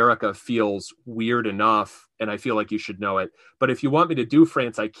with America feels weird enough, and I feel like you should know it. But if you want me to do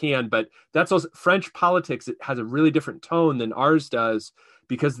France, I can. But that's also French politics. It has a really different tone than ours does,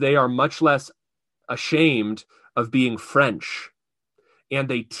 because they are much less ashamed of being French, and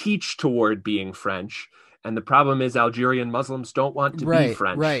they teach toward being French. And the problem is Algerian Muslims don't want to be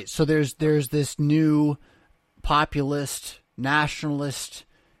French. Right. So there's this new populist, nationalist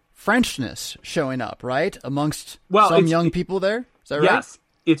Frenchness showing up, right? Amongst some young people there. Is that right? Yes.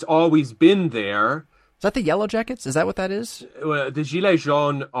 It's always been there. Is that the Yellow Jackets? Is that what that is? The Gilets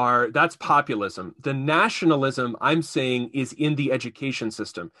jaunes that's populism. The nationalism, I'm saying, is in the education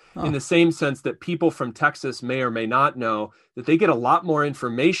system, in the same sense that people from Texas may or may not know that they get a lot more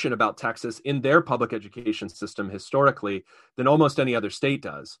information about Texas in their public education system historically than almost any other state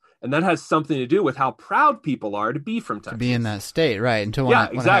does. And that has something to do with how proud people are to be from Texas. To be in that state, right.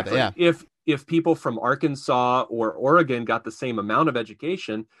 Exactly. If people from Arkansas or Oregon got the same amount of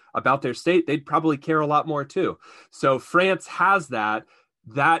education about their state, they'd probably care a lot more too. So France has that.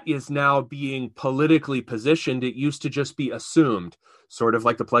 That is now being politically positioned. It used to just be assumed, sort of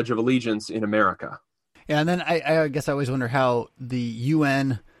like the Pledge of Allegiance in America. Yeah, and then I guess I always wonder how the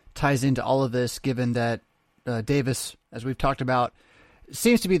UN ties into all of this, given that Davis, as we've talked about,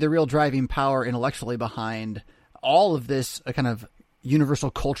 seems to be the real driving power intellectually behind all of this kind of universal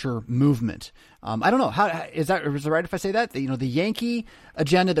culture movement. I don't know. Is it right if I say that? The Yankee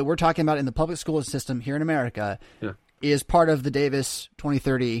agenda that we're talking about in the public school system here in America is part of the Davis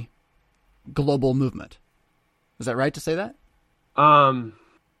 2030 global movement. Is that right to say that?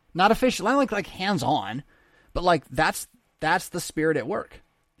 Not official, not like hands-on, but like that's the spirit at work.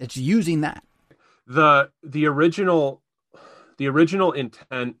 It's using that. The original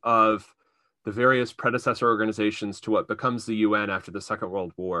intent of the various predecessor organizations to what becomes the UN after the Second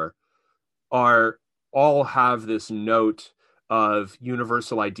World War all have this note of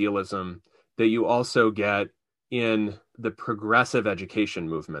universal idealism that you also get in the progressive education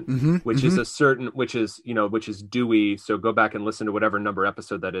movement, which is Dewey. So go back and listen to whatever number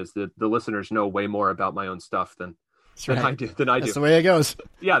episode that is. The listeners know way more about my own stuff than I do. That's the way it goes.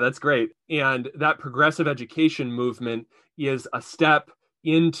 Yeah, that's great. And that progressive education movement is a step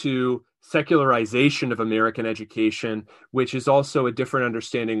into secularization of American education, which is also a different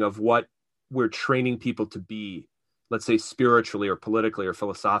understanding of what we're training people to be, let's say spiritually or politically or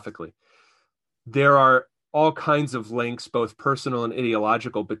philosophically. There are all kinds of links, both personal and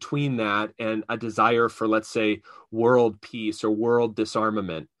ideological, between that and a desire for, let's say, world peace or world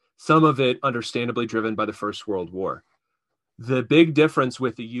disarmament, some of it understandably driven by the First World War. The big difference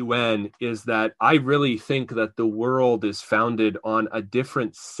with the UN is that I really think that the world is founded on a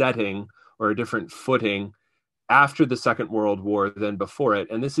different setting or a different footing after the Second World War than before it.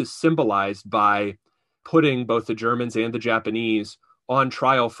 And this is symbolized by putting both the Germans and the Japanese on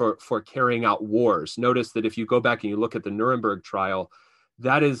trial for carrying out wars. Notice that if you go back and you look at the Nuremberg trial,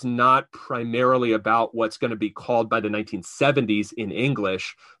 that is not primarily about what's going to be called by the 1970s in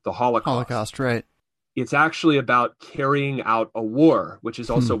English, the Holocaust. Holocaust, right. It's actually about carrying out a war, which is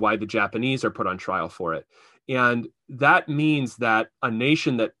also why the Japanese are put on trial for it. And that means that a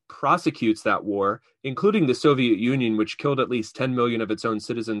nation that prosecutes that war, including the Soviet Union, which killed at least 10 million of its own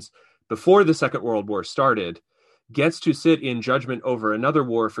citizens before the Second World War started, gets to sit in judgment over another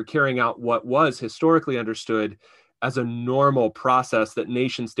war for carrying out what was historically understood as a normal process that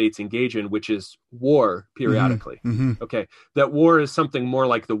nation states engage in, which is war periodically. Okay. That war is something more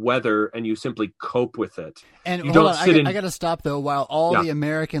like the weather and you simply cope with it. And you hold on, I got to stop though, while all the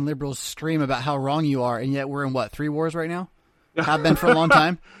American liberals scream about how wrong you are. And yet we're in 3 wars right now? Have been for a long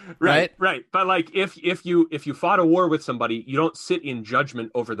time. Right. But like if you fought a war with somebody, you don't sit in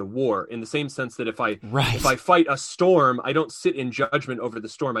judgment over the war, in the same sense that if I fight a storm, I don't sit in judgment over the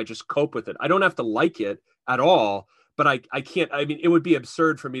storm. I just cope with it. I don't have to like it at all, but I can't. I mean, it would be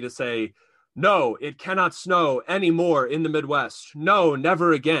absurd for me to say, no, it cannot snow anymore in the Midwest. No,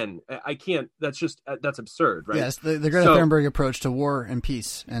 never again. I can't. That's absurd, right? Yes, the Greta Thunberg approach to war and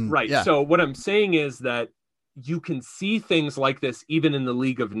peace. And right. Yeah. So what I'm saying is that you can see things like this even in the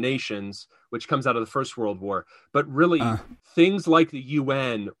League of Nations, which comes out of the First World War. But really, things like the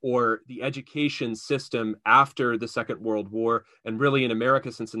UN or the education system after the Second World War, and really in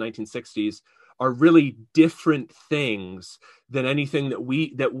America since the 1960s, are really different things than anything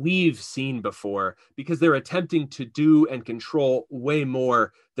that we've seen before, because they're attempting to do and control way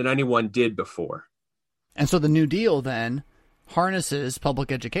more than anyone did before. And so the New Deal then harnesses public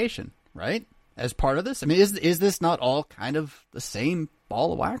education, right? As part of this? I mean, is this not all kind of the same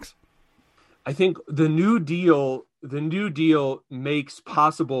ball of wax? I think the New Deal makes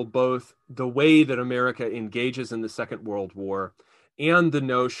possible both the way that America engages in the Second World War and the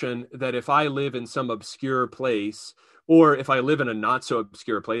notion that if I live in some obscure place, or if I live in a not so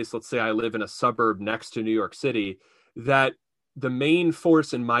obscure place, let's say I live in a suburb next to New York City, that the main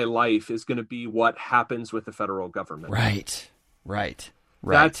force in my life is going to be what happens with the federal government. Right.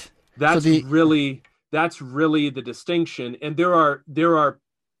 That's really the distinction. And there are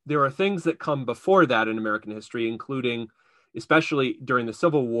things that come before that in American history, including, especially during the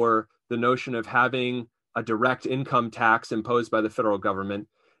Civil War, the notion of having a direct income tax imposed by the federal government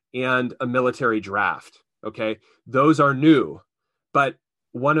and a military draft. Okay, those are new, but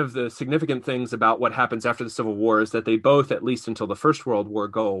one of the significant things about what happens after the Civil War is that they both, at least until the First World War,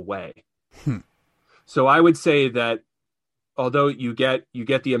 go away. So I would say that although you get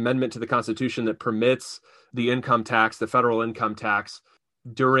the amendment to the Constitution that permits the income tax, the federal income tax,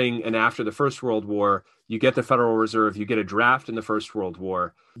 during and after the First World War, you get the Federal Reserve, you get a draft in the First World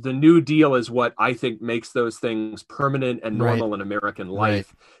War. The New Deal is what I think makes those things permanent and normal in American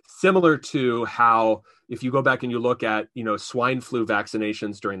life. Similar to how, if you go back and you look at, swine flu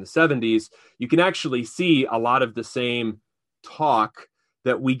vaccinations during the 70s, you can actually see a lot of the same talk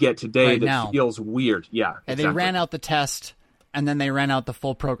that we get today feels weird. Yeah. And they ran out the test and then they ran out the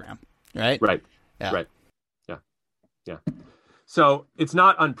full program, right? Right. Yeah. Right. Yeah. So it's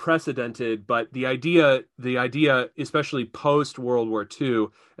not unprecedented, but the idea, especially post World War II,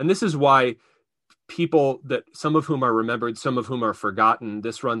 and this is why people, that some of whom are remembered, some of whom are forgotten,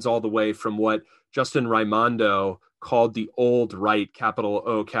 this runs all the way from what Justin Raimondo called the old right, capital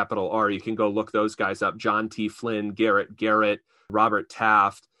O, capital R. You can go look those guys up. John T. Flynn, Garrett Garrett, Robert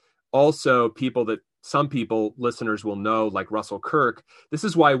Taft. Also some people, listeners will know, like Russell Kirk. This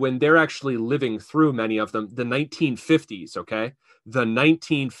is why when they're actually living through, many of them, the 1950s, okay? The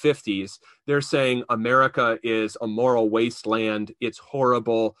 1950s, they're saying America is a moral wasteland. It's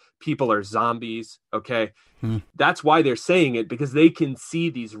horrible. People are zombies, okay? That's why they're saying it, because they can see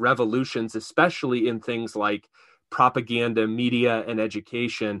these revolutions, especially in things like propaganda, media, and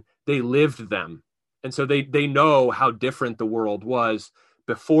education. They lived them. And so they know how different the world was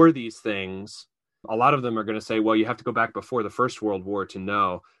before these things. A lot of them are going to say, well, you have to go back before the First World War to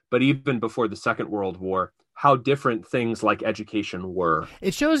know, but even before the Second World War, how different things like education were.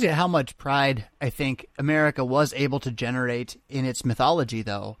 It shows you how much pride I think America was able to generate in its mythology,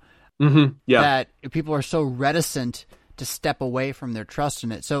 though. Mm-hmm. Yeah. That people are so reticent to step away from their trust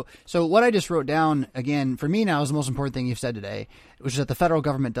in it. So what I just wrote down, again, for me now is the most important thing you've said today, which is that the federal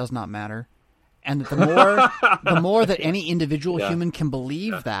government does not matter. And that the more that any individual human can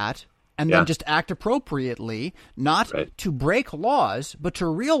believe that, and then just act appropriately, not to break laws, but to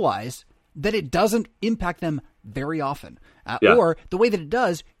realize that it doesn't impact them very often. Or the way that it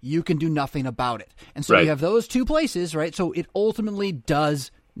does, you can do nothing about it. And so you have those two places, right? So it ultimately does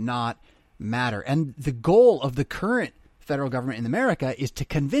not matter. And the goal of the current federal government in America is to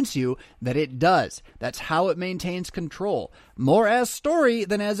convince you that it does. That's how it maintains control. More as story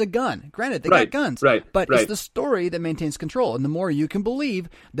than as a gun. Granted, they got guns, but it's the story that maintains control. And the more you can believe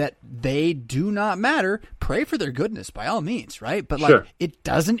that they do not matter, pray for their goodness by all means, right? But it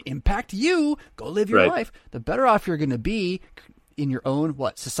doesn't impact you. Go live your life. The better off you're going to be in your own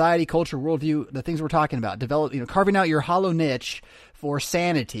society, culture, worldview, the things we're talking about. Carving out your hollow niche for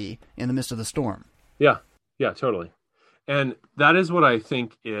sanity in the midst of the storm. Yeah, totally. And that is what I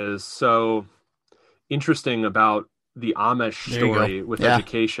think is so interesting about the Amish story with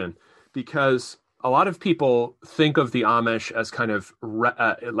education, because a lot of people think of the Amish as kind of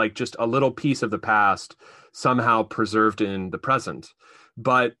like just a little piece of the past somehow preserved in the present.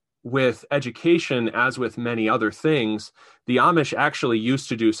 But with education, as with many other things, the Amish actually used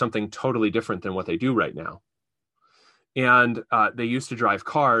to do something totally different than what they do right now. And they used to drive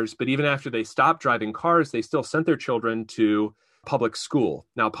cars, but even after they stopped driving cars, they still sent their children to public school.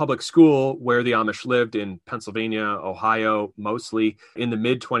 Now, public school, where the Amish lived in Pennsylvania, Ohio, mostly in the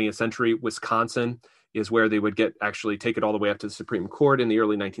mid 20th century, Wisconsin is where they would take it all the way up to the Supreme Court in the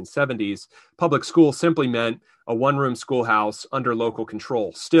early 1970s. Public school simply meant a one-room schoolhouse under local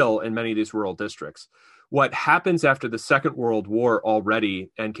control, still in many of these rural districts. What happens after the Second World War already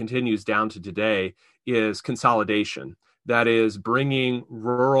and continues down to today is consolidation. That is bringing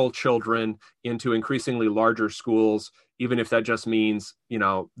rural children into increasingly larger schools, even if that just means,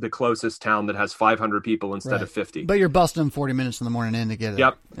 the closest town that has 500 people instead of 50. But you're busting them 40 minutes in the morning in to get it.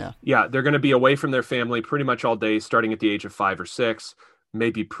 Yep. Yeah. They're going to be away from their family pretty much all day, starting at the age of 5 or 6,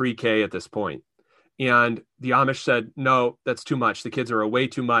 maybe pre-K at this point. And the Amish said, no, that's too much. The kids are away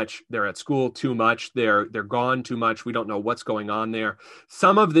too much. They're at school too much. They're gone too much. We don't know what's going on there.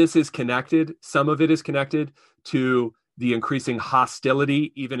 Some of this is connected. Some of it is connected to the increasing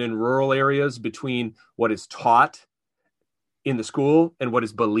hostility, even in rural areas, between what is taught in the school and what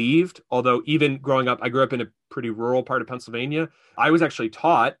is believed. Although even growing up, I grew up in a pretty rural part of Pennsylvania. I was actually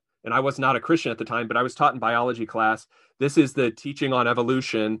taught, and I was not a Christian at the time, but I was taught in biology class, this is the teaching on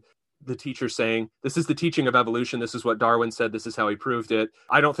evolution. The teacher saying, this is the teaching of evolution. This is what Darwin said. This is how he proved it.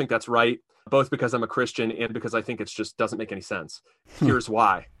 I don't think that's right, both because I'm a Christian and because I think it just doesn't make any sense. Here's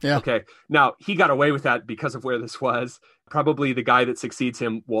why. Yeah. Okay. Now, he got away with that because of where this was. Probably the guy that succeeds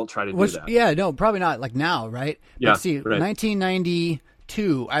him won't try to do that. Yeah, no, probably not like now, right? Yeah. Let's see, right.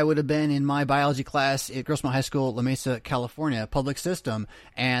 1992, I would have been in my biology class at Grossmont High School, La Mesa, California, public system.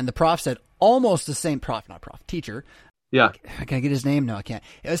 And the prof said almost the same teacher. Yeah. Can I get his name? No, I can't.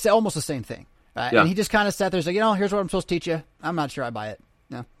 It was almost the same thing. Yeah. And he just kind of sat there and said, here's what I'm supposed to teach you. I'm not sure I buy it.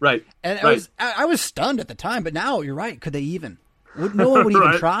 No. Right. And I was stunned at the time, but now you're right. Could they even? No one would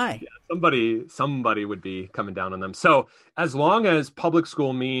even try. Yeah, somebody would be coming down on them. So as long as public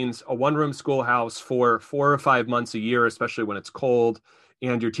school means a one-room schoolhouse for 4 or 5 months a year, especially when it's cold,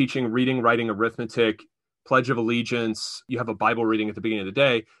 and you're teaching reading, writing, arithmetic, Pledge of Allegiance, you have a Bible reading at the beginning of the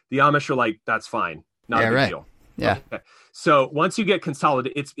day, the Amish are like, that's fine. Not a big deal. Yeah. Okay. So once you get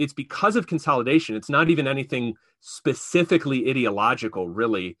consolidated, it's because of consolidation. It's not even anything specifically ideological,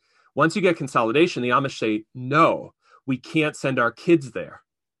 really. Once you get consolidation, the Amish say, no, we can't send our kids there.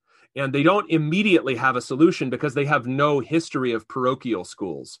 And they don't immediately have a solution because they have no history of parochial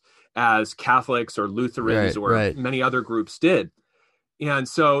schools as Catholics or Lutherans or many other groups did. And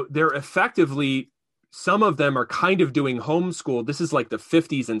so they're effectively, some of them are kind of doing homeschool. This is like the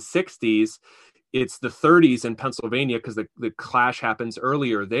 50s and 60s. It's the 30s in Pennsylvania because the clash happens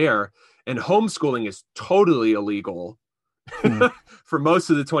earlier there. And homeschooling is totally illegal for most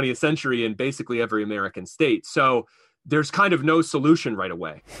of the 20th century in basically every American state. So there's kind of no solution right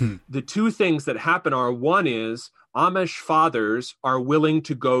away. The two things that happen are, one is Amish fathers are willing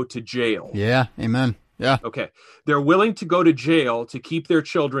to go to jail. Yeah, amen. Yeah. Okay. They're willing to go to jail to keep their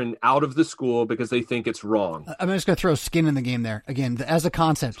children out of the school because they think it's wrong. I'm just going to throw skin in the game there. Again, as a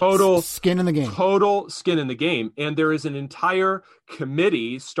concept. Total skin in the game. Total skin in the game. And there is an entire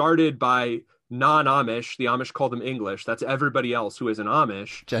committee started by non-Amish. The Amish call them English. That's everybody else who is an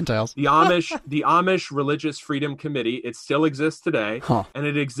Amish. Gentiles. The Amish Religious Freedom Committee. It still exists today. And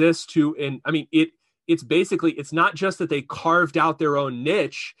it exists it's basically, it's not just that they carved out their own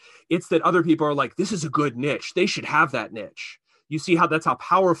niche. It's that other people are like, this is a good niche. They should have that niche. You see that's how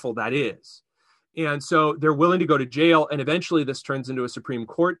powerful that is. And so they're willing to go to jail. And eventually this turns into a Supreme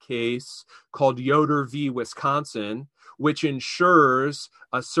Court case called Yoder v. Wisconsin, which ensures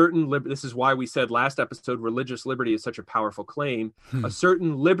a certain this is why we said last episode, religious liberty is such a powerful claim, a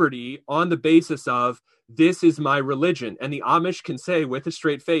certain liberty on the basis of this is my religion. And the Amish can say with a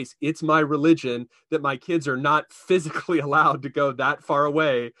straight face, it's my religion that my kids are not physically allowed to go that far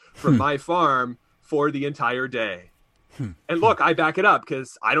away from my farm for the entire day. And look, I back it up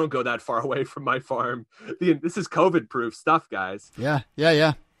because I don't go that far away from my farm. This is COVID-proof stuff, guys.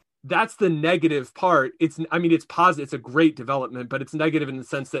 Yeah. That's the negative part. It's positive. It's a great development, but it's negative in the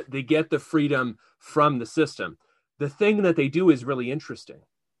sense that they get the freedom from the system. The thing that they do is really interesting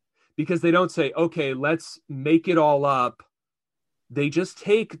because they don't say, okay, let's make it all up. They just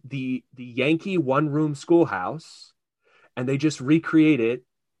take the Yankee one-room schoolhouse and they just recreate it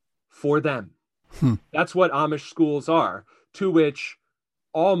for them. That's what Amish schools are, to which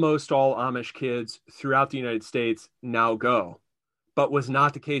almost all Amish kids throughout the United States now go, but was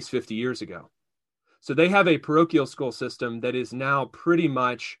not the case 50 years ago. So they have a parochial school system that is now pretty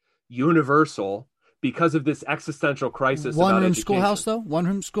much universal because of this existential crisis. One-room schoolhouse, though?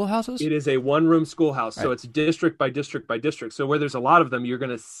 One-room schoolhouses? It is a one-room schoolhouse, so it's district by district by district. So where there's a lot of them, you're going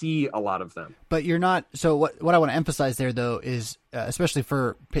to see a lot of them. But you're not. So what I want to emphasize there, though, is especially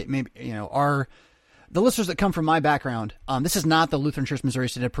for maybe the listeners that come from my background. This is not the Lutheran Church Missouri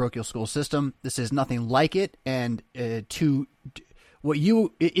Synod parochial school system. This is nothing like it. And if you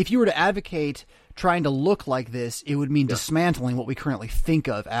were to advocate trying to look like this, it would mean dismantling what we currently think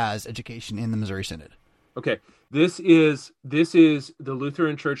of as education in the Missouri Synod. Okay. This is the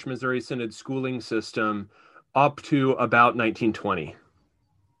Lutheran Church Missouri Synod schooling system up to about 1920.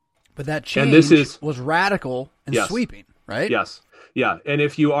 But that change was radical and sweeping, right? Yes. Yeah. And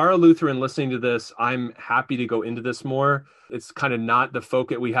if you are a Lutheran listening to this, I'm happy to go into this more. It's kind of not the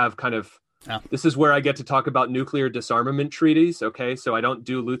focus we have This is where I get to talk about nuclear disarmament treaties. Okay. So I don't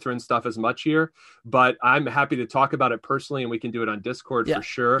do Lutheran stuff as much here, but I'm happy to talk about it personally and we can do it on Discord for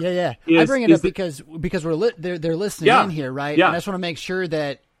sure. Yeah. I bring it up because they're listening in here, right? Yeah. And I just want to make sure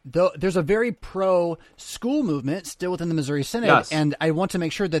that Though there's a very pro school movement still within the Missouri Synod, Yes. and I want to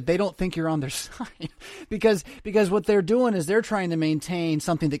make sure that they don't think you're on their side, because what they're doing is they're trying to maintain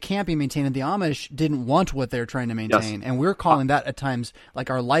something that can't be maintained, and the Amish didn't want what they're trying to maintain, and we're calling that at times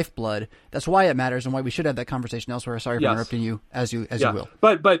like our lifeblood. That's why it matters, and why we should have that conversation elsewhere. Sorry for interrupting you, as you will.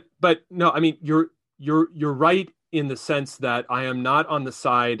 But no, I mean you're right in the sense that I am not on the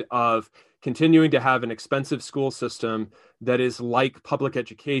side of continuing to have an expensive school system that is like public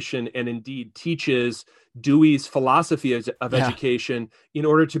education and indeed teaches Dewey's philosophy of education in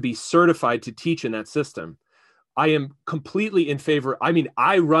order to be certified to teach in that system. I am completely in favor. I mean,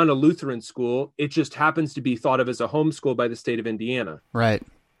 I run a Lutheran school. It just happens to be thought of as a homeschool by the state of Indiana. Right.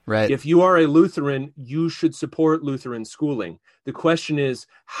 If you are a Lutheran, you should support Lutheran schooling. The question is,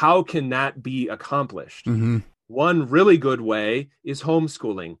 how can that be accomplished? Mm-hmm. One really good way is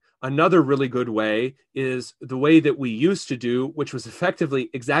homeschooling. Another really good way is the way that we used to do, which was effectively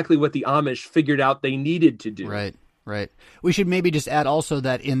exactly what the Amish figured out they needed to do. Right. We should maybe just add also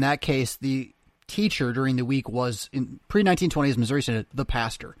that in that case, the teacher during the week was, in pre-1920s Missouri Synod, the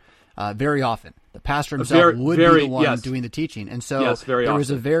pastor. Very often. The pastor himself would be the one doing the teaching. And so there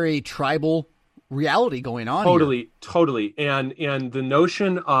was a very tribal reality going on here. Totally. And the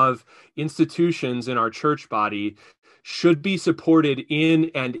notion of institutions in our church body should be supported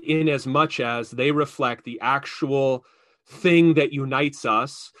in as much as they reflect the actual thing that unites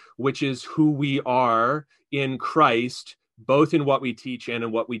us, which is who we are in Christ, both in what we teach and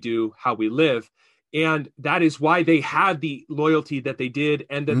in what we do, how we live. And that is why they had the loyalty that they did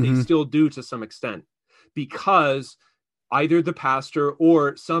and that they still do to some extent, because either the pastor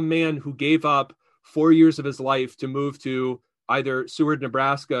or some man who gave up 4 years of his life to move to either Seward,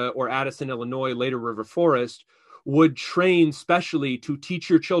 Nebraska or Addison, Illinois, later River Forest, would train specially to teach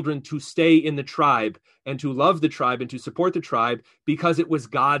your children to stay in the tribe and to love the tribe and to support the tribe because it was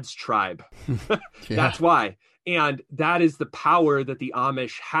God's tribe. That's why. And that is the power that the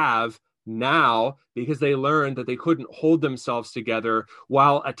Amish have now, because they learned that they couldn't hold themselves together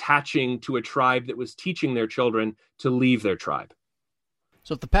while attaching to a tribe that was teaching their children to leave their tribe.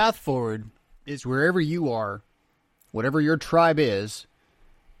 So if the path forward is wherever you are, whatever your tribe is,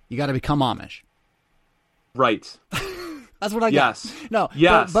 you got to become Amish. Right. That's what I got. Yes. No.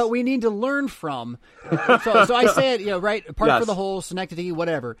 Yes. But we need to learn from. So I say it, right? Apart for the whole synecdoche,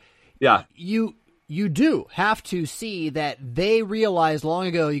 whatever. Yeah. You do have to see that they realized long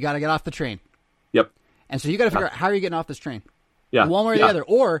ago you got to get off the train. Yep. And so you got to figure out how are you getting off this train. Yeah. One way or the other.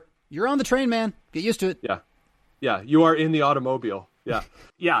 Or you're on the train, man. Get used to it. Yeah. Yeah. You are in the automobile. Yeah.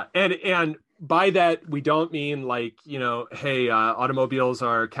 Yeah. And by that, we don't mean like, hey, automobiles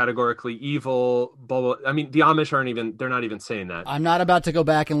are categorically evil. Blah, blah. I mean, the Amish they're not even saying that. I'm not about to go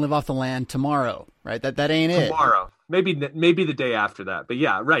back and live off the land tomorrow, right? That ain't it. Tomorrow. Maybe the day after that. But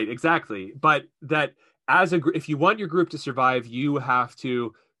yeah, right, exactly. But that if you want your group to survive, you have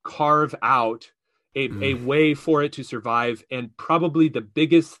to carve out a way for it to survive. And probably the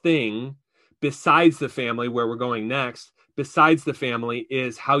biggest thing besides the family, where we're going next, besides the family,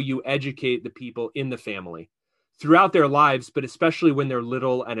 is how you educate the people in the family throughout their lives, but especially when they're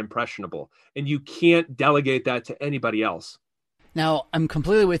little and impressionable. And you can't delegate that to anybody else. Now, I'm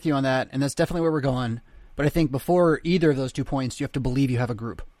completely with you on that, and that's definitely where we're going. But I think before either of those 2 points, you have to believe you have a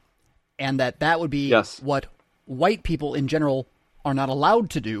group. And that would be what white people in general are not allowed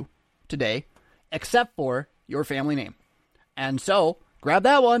to do today, except for your family name. And so, grab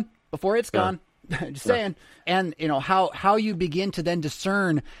that one before it's gone. Just saying. And, how you begin to then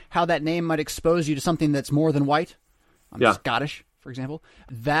discern how that name might expose you to something that's more than white. Scottish, for example.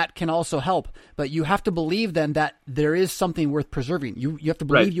 That can also help. But you have to believe then that there is something worth preserving. You have to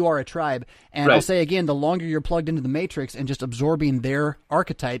believe you are a tribe. And I'll say again, the longer you're plugged into the matrix and just absorbing their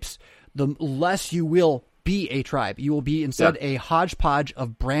archetypes, the less you will be a tribe. You will be instead a hodgepodge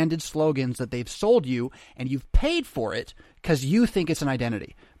of branded slogans that they've sold you, and you've paid for it because you think it's an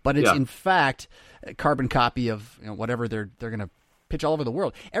identity. But it's in fact a carbon copy of whatever they're going to pitch all over the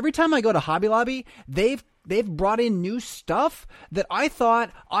world. Every time I go to Hobby Lobby, they've brought in new stuff that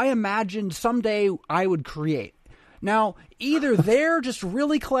I imagined someday I would create. Now, either they're just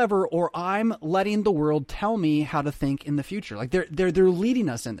really clever, or I'm letting the world tell me how to think in the future. Like they're leading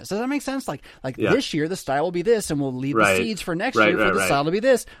us in this. Does that make sense? Like this year the style will be this, and we'll leave the seeds for next year for the style to be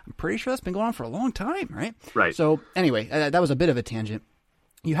this. I'm pretty sure that's been going on for a long time, right? Right. So anyway, that was a bit of a tangent.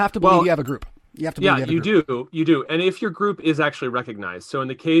 You have to believe you have a group. You have to believe you have a group. You do. And if your group is actually recognized, so in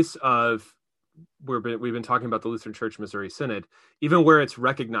the case of we've been talking about the Lutheran Church Missouri Synod, even where it's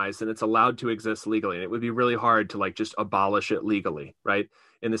recognized and it's allowed to exist legally, and it would be really hard to just abolish it legally, right?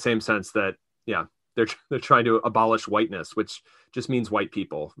 In the same sense that, They're trying to abolish whiteness, which just means white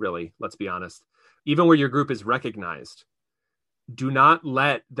people, really. Let's be honest. Even where your group is recognized, do not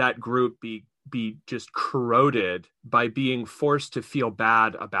let that group be just corroded by being forced to feel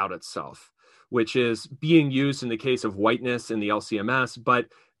bad about itself, which is being used in the case of whiteness in the LCMS, but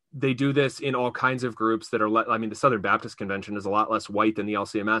they do this in all kinds of groups that are, the Southern Baptist Convention is a lot less white than the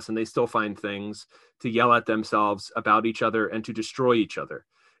LCMS, and they still find things to yell at themselves about each other and to destroy each other.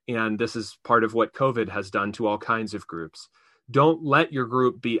 And this is part of what COVID has done to all kinds of groups. Don't let your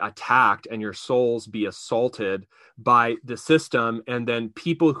group be attacked and your souls be assaulted by the system, and then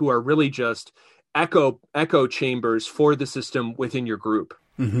people who are really just echo chambers for the system within your group.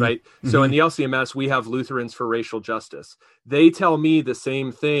 Right. Mm-hmm. So in the LCMS, we have Lutherans for Racial Justice. They tell me the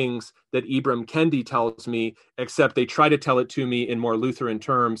same things that Ibram Kendi tells me, except they try to tell it to me in more Lutheran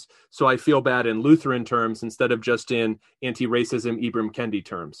terms. So I feel bad in Lutheran terms instead of just in anti-racism Ibram Kendi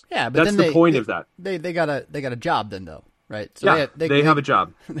terms. Yeah, but that's the point of that. They got a job then, though, right? So yeah, they have a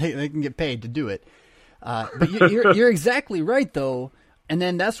job. They can get paid to do it. But you're exactly right, though. And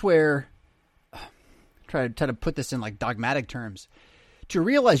then that's where try to put this in like dogmatic terms. To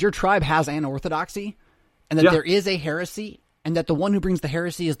realize your tribe has anorthodoxy and that there is a heresy and that the one who brings the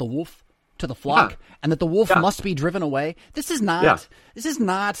heresy is the wolf to the flock and that the wolf must be driven away. This is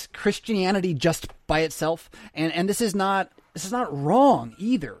not Christianity just by itself. And this is not wrong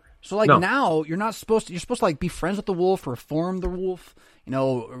either. So now you're supposed to like be friends with the wolf, reform the wolf,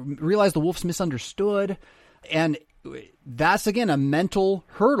 realize the wolf's misunderstood. And that's, again, a mental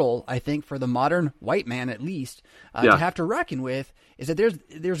hurdle, I think, for the modern white man, at least, to have to reckon with, is that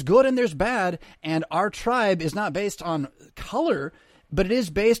there's good and there's bad, and our tribe is not based on color, but it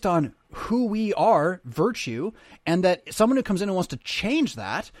is based on who we are, virtue, and that someone who comes in and wants to change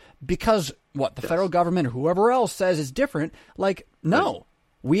that because the federal government or whoever else says is different, no,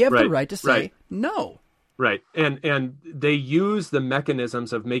 we have the right to say no. Right. And they use the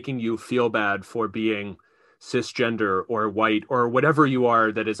mechanisms of making you feel bad for being cisgender or white or whatever you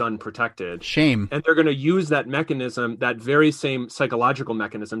are that is unprotected. Shame. And they're going to use that mechanism, that very same psychological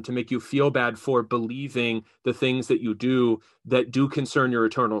mechanism, to make you feel bad for believing the things that you do that do concern your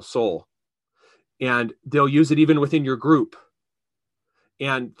eternal soul. And they'll use it even within your group.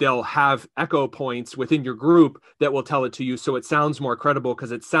 And they'll have echo points within your group that will tell it to you so it sounds more credible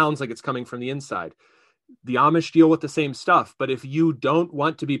because it sounds like it's coming from the inside. The Amish deal with the same stuff, but if you don't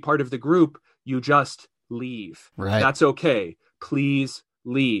want to be part of the group, you just leave. Right. That's okay. Please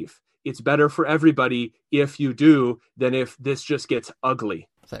leave. It's better for everybody if you do than if this just gets ugly.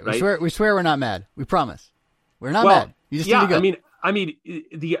 Right? We swear we're not mad. We promise. We're not mad. You just need to go. I mean,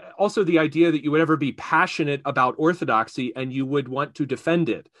 the idea that you would ever be passionate about orthodoxy and you would want to defend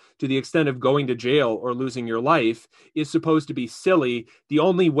it to the extent of going to jail or losing your life is supposed to be silly. The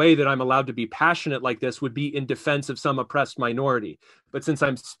only way that I'm allowed to be passionate like this would be in defense of some oppressed minority. But since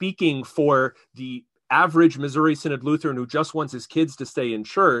I'm speaking for the average Missouri Synod Lutheran who just wants his kids to stay in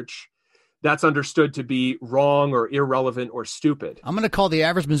church, that's understood to be wrong or irrelevant or stupid. I'm going to call the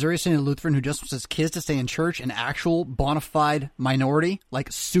average Missouri Synod Lutheran who just wants his kids to stay in church an actual bona fide minority,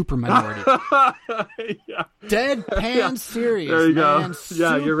 like super minority. Deadpan serious. There you go.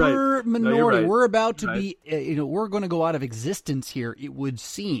 Super you're right. Minority. No, you're right. We're about to be, we're going to go out of existence here, it would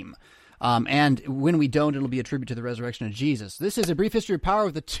seem. And when we don't, it'll be a tribute to the resurrection of Jesus. This is A Brief History of Power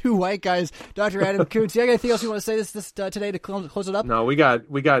with the two white guys, Dr. Adam Koontz. You got anything else you want to say this today to close it up? No, we got.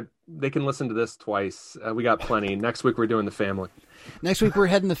 They can listen to this twice. We got plenty. Next week we're doing the family. Next week we're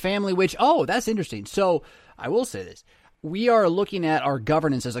heading the family, which, that's interesting. So I will say this. We are looking at our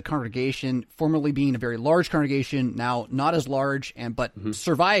governance as a congregation, formerly being a very large congregation, now not as large, but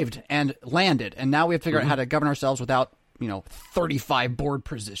survived and landed. And now we have to figure out how to govern ourselves without 35 board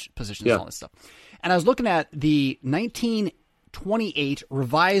positions and all this stuff. And I was looking at the 1928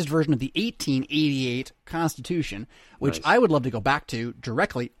 revised version of the 1888 Constitution, which I would love to go back to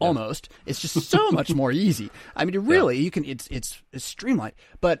directly, almost. It's just so much more easy. I mean, you can, it's streamlined.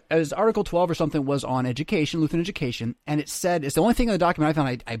 But as Article 12 or something was on education, Lutheran education, and it said, it's the only thing in the document I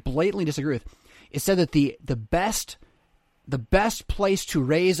found I blatantly disagree with. It said that the best place to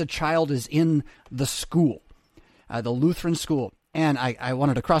raise a child is in the school. The Lutheran school. And I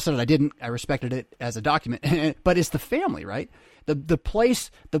wanted to cross it out. I didn't. I respected it as a document. But it's the family, right? The place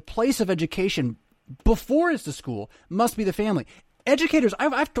of education before it's the school must be the family. Educators,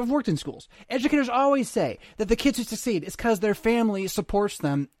 I've worked in schools. Educators always say that the kids who succeed is because their family supports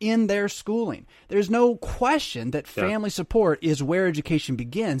them in their schooling. There's no question that family support is where education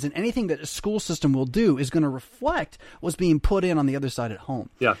begins, and anything that a school system will do is going to reflect what's being put in on the other side at home.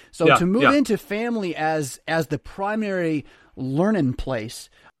 To move into family as the primary learning place,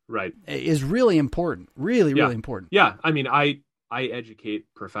 Right. is really important. Really, really important. Yeah. I mean, I educate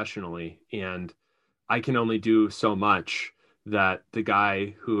professionally, and I can only do so much that the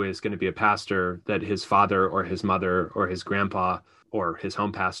guy who is going to be a pastor, that his father or his mother or his grandpa or his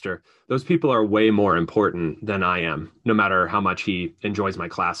home pastor, those people are way more important than I am, no matter how much he enjoys my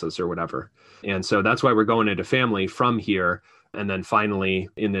classes or whatever. And so that's why we're going into family from here. And then finally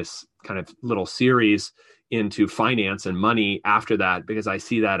in this kind of little series into finance and money after that, because I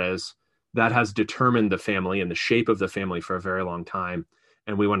see that as that has determined the family and the shape of the family for a very long time.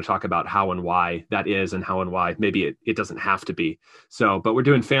 And we want to talk about how and why that is, and how and why maybe it doesn't have to be. So, but we're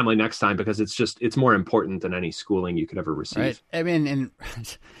doing family next time because it's more important than any schooling you could ever receive. Right. I mean, and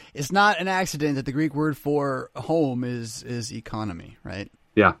it's not an accident that the Greek word for home is economy, right?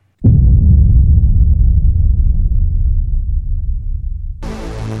 Yeah.